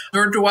trust,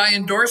 nor do I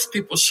endorse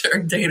people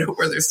sharing data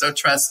where there's no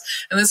trust.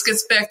 And this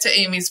gets back to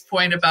Amy's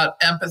point about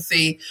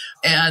empathy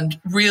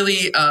and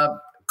really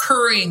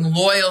currying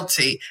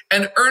loyalty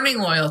and earning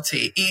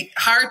loyalty.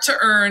 Hard to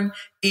earn,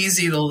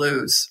 easy to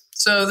lose.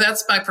 So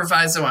that's my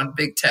proviso on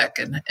big tech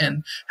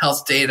and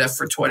health data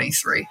for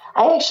 23.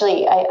 I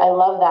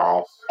love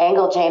that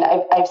angle, Jane.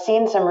 I've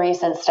seen some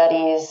recent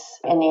studies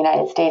in the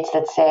United States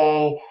that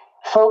say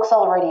folks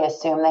already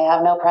assume they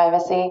have no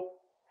privacy.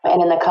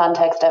 And in the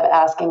context of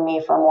asking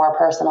me for more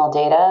personal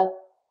data,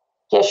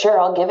 yeah, sure,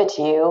 I'll give it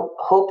to you.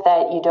 Hope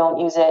that you don't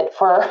use it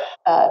for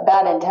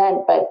bad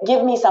intent, but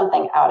give me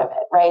something out of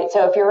it, right?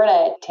 So if you're going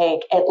to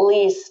take, at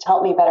least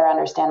help me better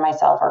understand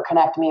myself or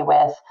connect me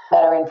with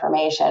better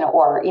information,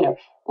 or,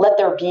 let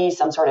there be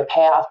some sort of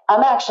payoff.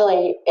 I'm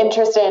actually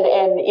interested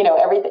in,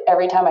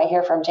 every time I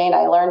hear from Jane,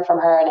 I learn from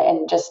her,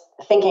 and just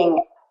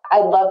thinking,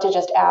 I'd love to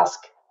just ask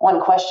one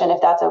question,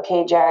 if that's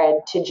okay, Jared,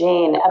 to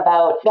Jane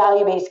about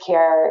value-based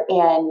care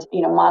and,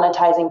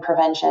 monetizing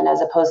prevention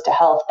as opposed to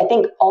health. I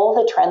think all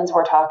the trends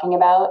we're talking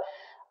about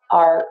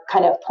are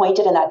kind of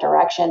pointed in that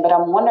direction, but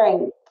I'm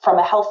wondering, from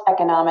a health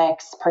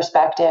economics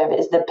perspective,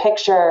 is the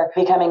picture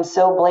becoming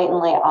so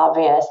blatantly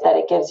obvious that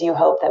it gives you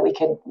hope that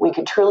we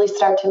could truly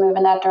start to move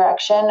in that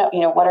direction?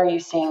 What are you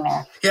seeing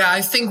there? Yeah,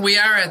 I think we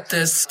are at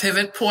this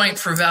pivot point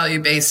for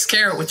value-based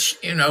care, which,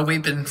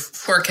 we've been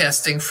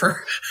forecasting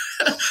for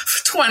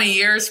 20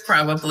 years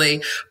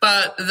probably.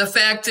 But the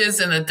fact is,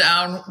 in a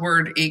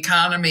downward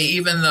economy,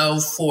 even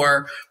though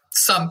for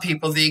some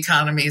people the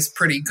economy is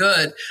pretty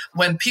good,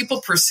 when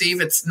people perceive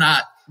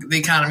the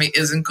economy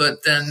isn't good,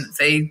 then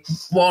they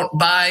won't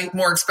buy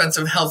more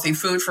expensive healthy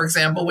food, for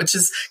example, which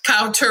is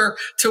counter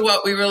to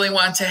what we really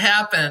want to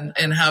happen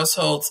in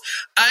households.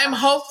 I'm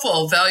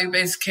hopeful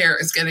value-based care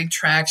is getting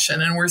traction,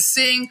 and we're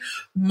seeing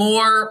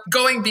more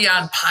going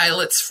beyond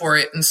pilots for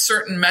it in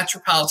certain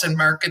metropolitan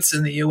markets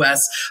in the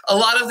U.S. A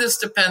lot of this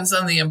depends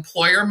on the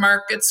employer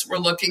markets we're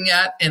looking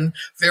at in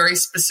very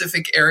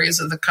specific areas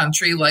of the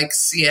country, like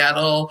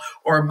Seattle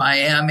or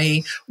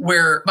Miami,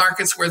 where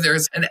markets where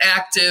there's an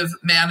active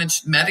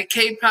managed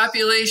Medicaid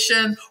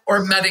population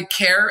or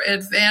Medicare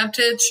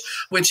Advantage,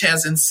 which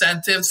has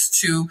incentives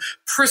to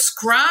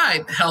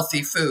prescribe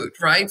healthy food,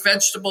 right?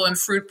 Vegetable and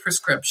fruit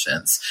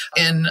prescriptions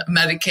in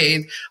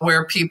Medicaid,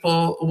 where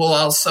people will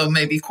also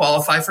maybe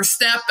qualify for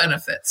SNAP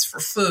benefits for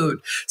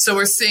food. So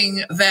we're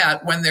seeing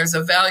that when there's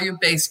a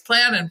value-based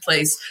plan in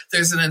place,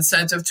 there's an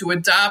incentive to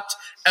adopt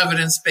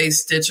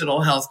evidence-based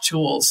digital health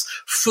tools,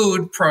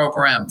 food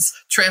programs,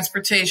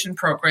 transportation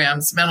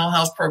programs, mental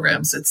health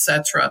programs,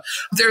 etc.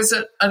 There's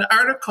an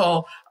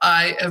article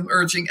I am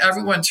urging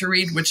everyone to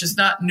read, which is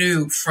not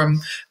new,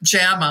 from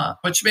JAMA,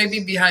 which may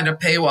be behind a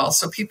paywall.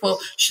 So people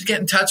should get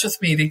in touch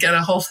with me to get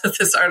a hold of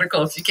this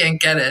article if you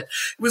can't get it.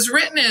 It was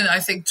written in,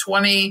 I think,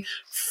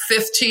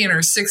 2015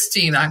 or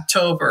 16,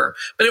 October,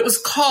 but it was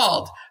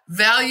called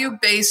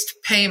Value-Based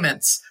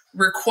Payments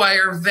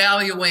Require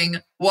Valuing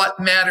What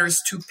Matters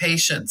to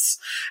Patients.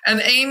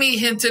 And Amy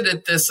hinted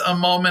at this a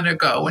moment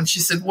ago when she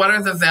said, what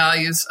are the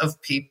values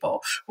of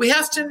people? We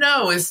have to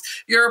know, if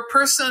you're a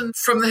person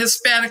from the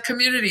Hispanic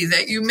community,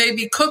 that you may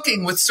be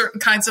cooking with certain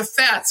kinds of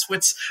fats,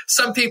 which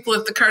some people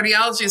at the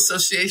Cardiology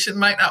Association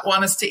might not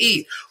want us to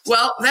eat.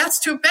 Well, that's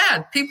too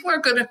bad. People are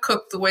going to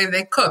cook the way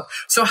they cook.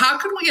 So how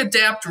can we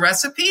adapt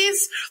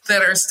recipes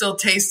that are still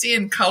tasty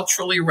and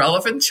culturally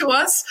relevant to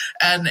us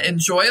and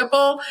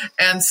enjoyable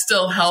and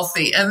still healthy?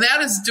 And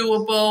that is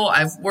doable.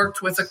 I've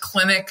worked with a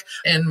clinic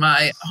in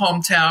my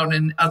hometown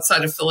and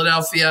outside of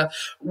Philadelphia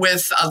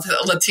with a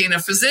Latina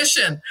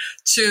physician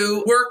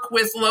to work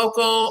with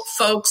local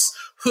folks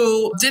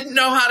who didn't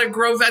know how to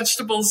grow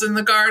vegetables in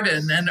the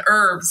garden and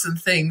herbs and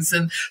things.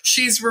 And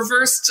she's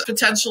reversed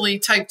potentially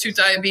type 2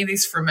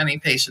 diabetes for many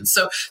patients.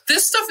 So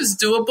this stuff is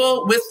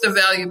doable with the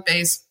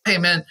value-based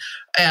payment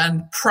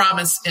and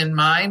promise in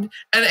mind.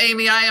 And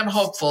Amy, I am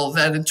hopeful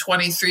that in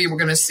 23, we're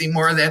going to see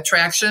more of that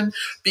traction,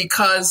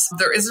 because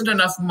there isn't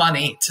enough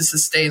money to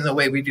sustain the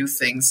way we do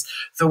things,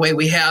 the way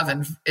we have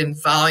in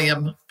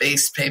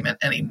volume-based payment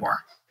anymore.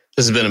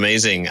 This has been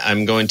amazing.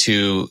 I'm going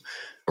to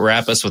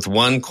wrap us with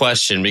one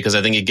question, because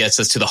I think it gets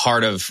us to the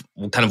heart of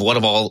kind of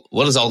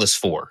what is all this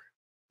for,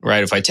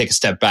 right? If I take a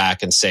step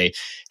back and say,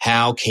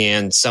 how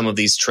can some of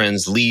these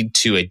trends lead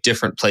to a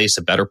different place,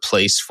 a better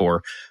place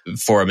for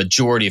a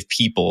majority of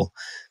people?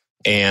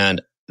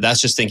 And that's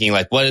just thinking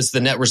like, what is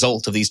the net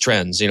result of these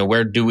trends?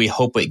 Where do we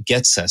hope it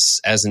gets us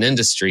as an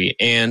industry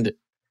and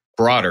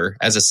broader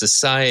as a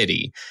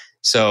society?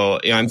 So,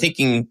 I'm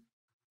thinking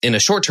in a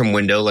short-term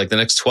window, like the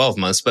next 12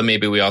 months, but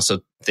maybe we also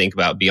think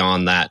about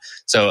beyond that.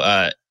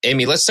 So,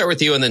 Amy, let's start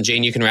with you, and then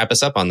Jane, you can wrap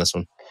us up on this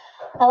one.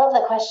 I love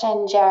the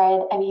question,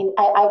 Jared. I mean,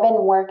 I've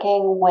been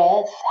working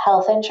with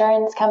health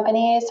insurance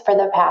companies for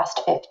the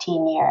past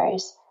 15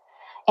 years.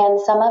 And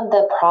some of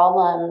the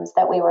problems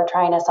that we were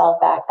trying to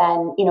solve back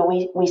then,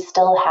 we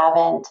still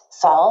haven't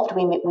solved.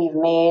 We've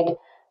made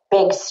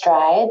big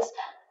strides,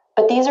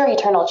 but these are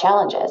eternal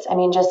challenges. I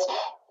mean, just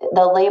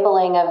the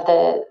labeling of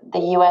the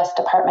U.S.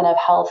 Department of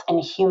Health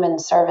and Human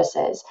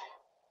Services,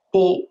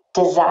 the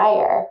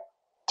desire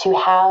to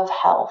have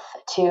health,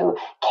 to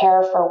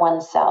care for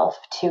oneself,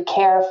 to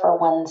care for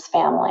one's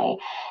family.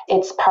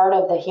 It's part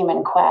of the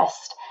human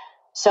quest.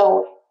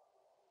 So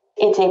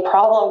it's a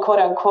problem, quote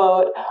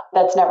unquote,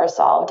 that's never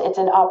solved. It's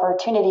an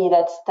opportunity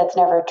that's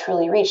never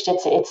truly reached.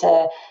 It's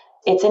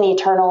an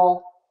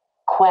eternal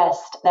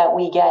quest that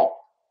we get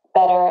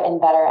better and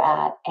better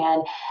at.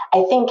 And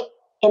I think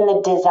in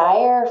the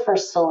desire for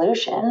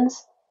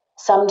solutions,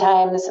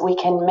 sometimes we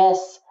can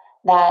miss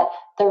that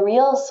the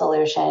real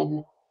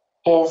solution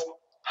is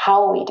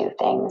how we do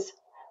things,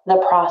 the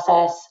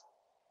process,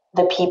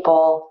 the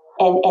people,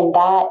 and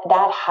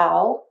that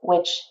how,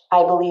 which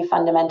I believe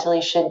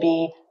fundamentally should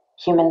be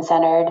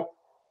human-centered,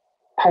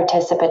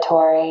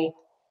 participatory,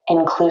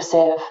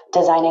 inclusive,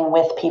 designing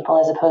with people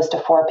as opposed to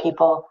for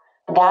people.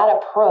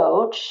 That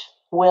approach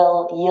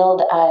will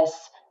yield us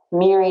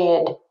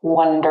myriad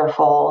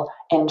wonderful,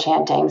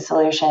 enchanting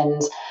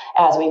solutions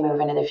as we move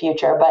into the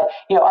future. But,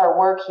 our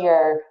work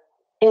here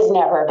is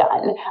never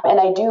done. And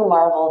I do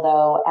marvel,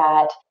 though,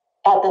 at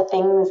the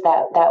things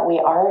that we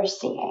are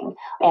seeing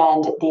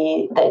and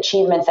the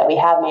achievements that we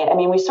have made. I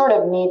mean, we sort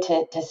of need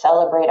to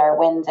celebrate our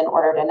wins in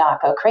order to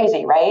not go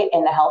crazy, right?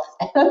 In the health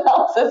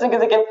system,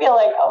 because it can feel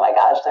like, oh my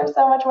gosh, there's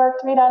so much work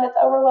to be done. It's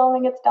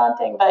overwhelming. It's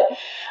daunting.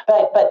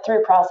 But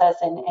through process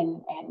and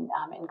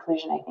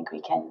inclusion, I think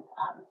we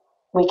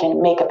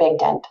can make a big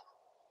dent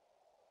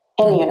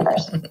in the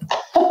universe.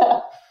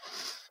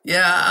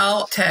 Yeah,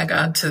 I'll tag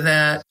on to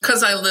that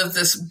because I live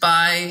this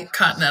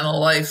bi-continental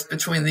life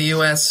between the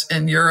U.S.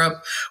 and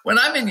Europe. When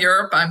I'm in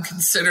Europe, I'm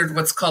considered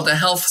what's called a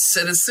health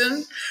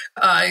citizen.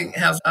 I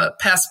have a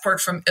passport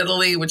from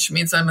Italy, which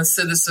means I'm a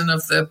citizen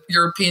of the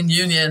European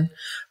Union,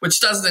 which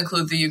doesn't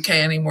include the UK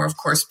anymore, of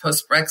course,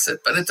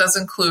 post-Brexit, but it does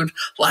include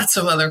lots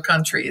of other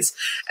countries.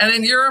 And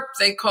in Europe,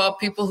 they call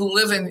people who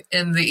live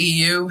in the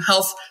EU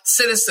health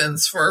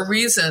citizens for a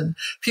reason.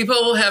 People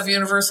will have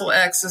universal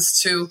access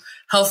to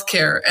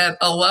healthcare at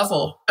a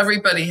level.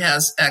 Everybody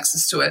has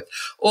access to it.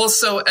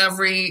 Also,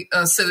 every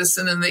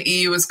citizen in the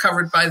EU is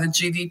covered by the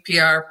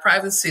GDPR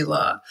privacy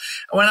law.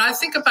 When I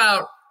think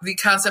about the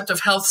concept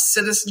of health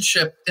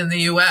citizenship in the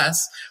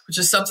U.S., which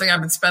is something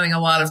I've been spending a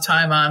lot of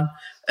time on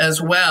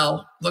as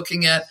well,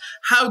 looking at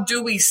how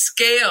do we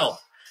scale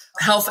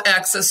health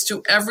access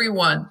to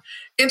everyone.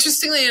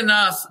 Interestingly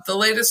enough, the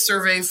latest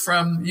survey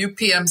from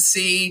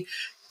UPMC,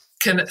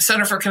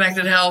 Center for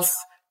Connected Health,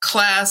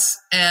 CLAS,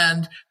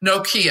 and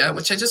Nokia,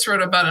 which I just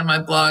wrote about in my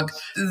blog,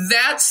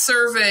 that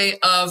survey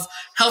of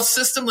health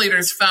system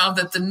leaders found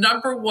that the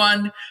number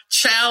one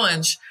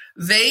challenge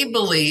they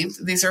believe,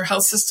 these are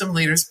health system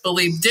leaders,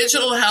 believe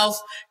digital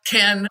health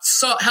can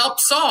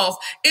help solve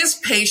is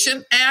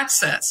patient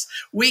access.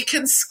 We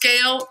can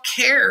scale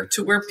care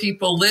to where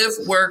people live,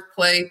 work,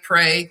 play,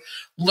 pray,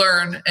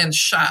 learn, and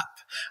shop.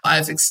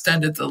 I've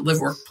extended the live,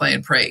 work, play,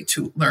 and pray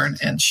to learn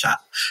and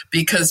shop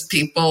because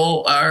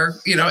people are,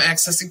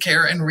 accessing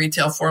care in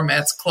retail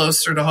formats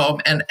closer to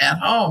home and at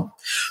home.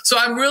 So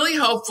I'm really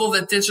hopeful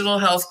that digital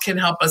health can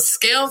help us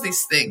scale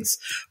these things.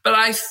 But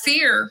I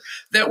fear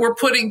that we're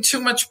putting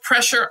too much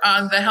pressure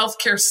on the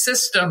healthcare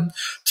system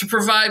to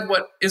provide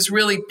what is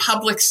really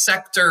public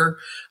sector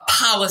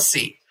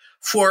policy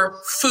for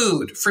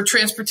food, for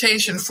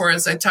transportation, for,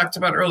 as I talked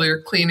about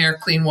earlier, clean air,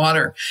 clean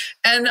water.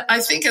 And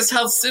I think as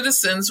health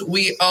citizens,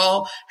 we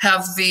all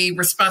have the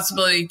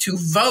responsibility to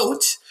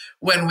vote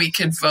when we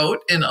can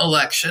vote in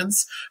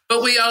elections,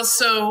 but we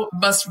also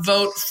must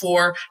vote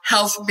for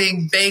health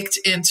being baked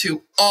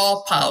into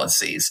all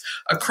policies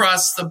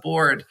across the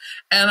board.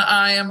 And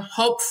I am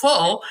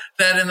hopeful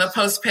that in the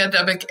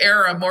post-pandemic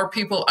era, more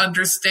people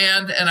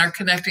understand and are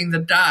connecting the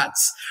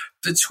dots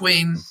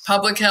between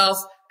public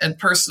health and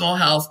personal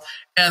health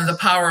and the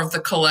power of the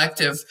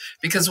collective,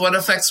 because what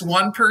affects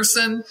one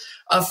person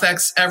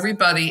affects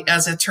everybody,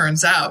 as it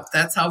turns out.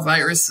 That's how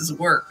viruses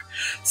work.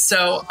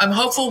 So I'm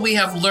hopeful we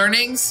have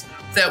learnings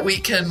that we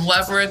can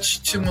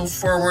leverage to move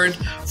forward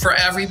for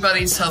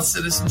everybody's health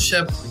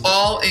citizenship,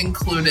 all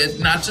included,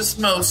 not just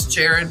most,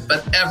 Jared,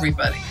 but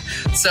everybody.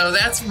 So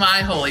that's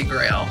my holy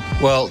grail.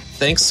 Well,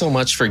 thanks so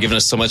much for giving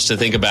us so much to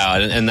think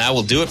about. And that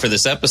will do it for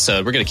this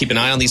episode. We're going to keep an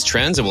eye on these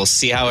trends and we'll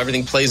see how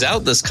everything plays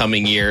out this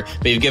coming year.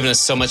 But you've given us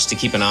so much to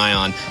keep an eye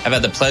on. I've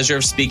had the pleasure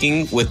of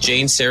speaking with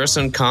Jane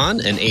Sarasohn-Kahn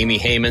and Amy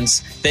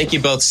Heymans. Thank you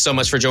both so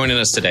much for joining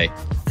us today.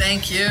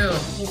 Thank you.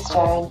 Thanks,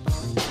 Jared.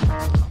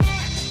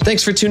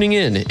 Thanks for tuning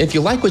in. If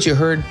you like what you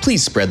heard,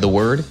 please spread the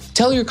word.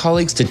 Tell your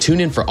colleagues to tune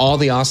in for all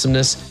the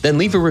awesomeness, then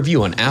leave a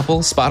review on Apple,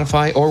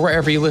 Spotify, or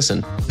wherever you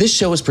listen. This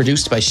show is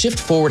produced by Shift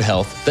Forward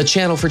Health, the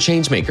channel for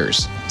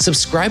changemakers.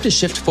 Subscribe to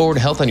Shift Forward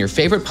Health on your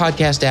favorite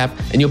podcast app,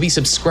 and you'll be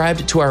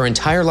subscribed to our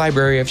entire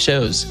library of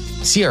shows.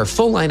 See our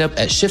full lineup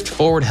at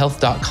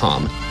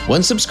shiftforwardhealth.com.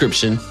 One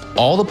subscription,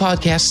 all the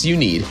podcasts you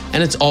need,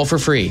 and it's all for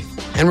free.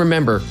 And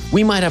remember,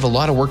 we might have a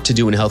lot of work to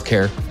do in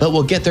healthcare, but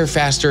we'll get there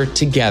faster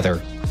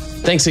together.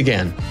 Thanks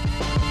again.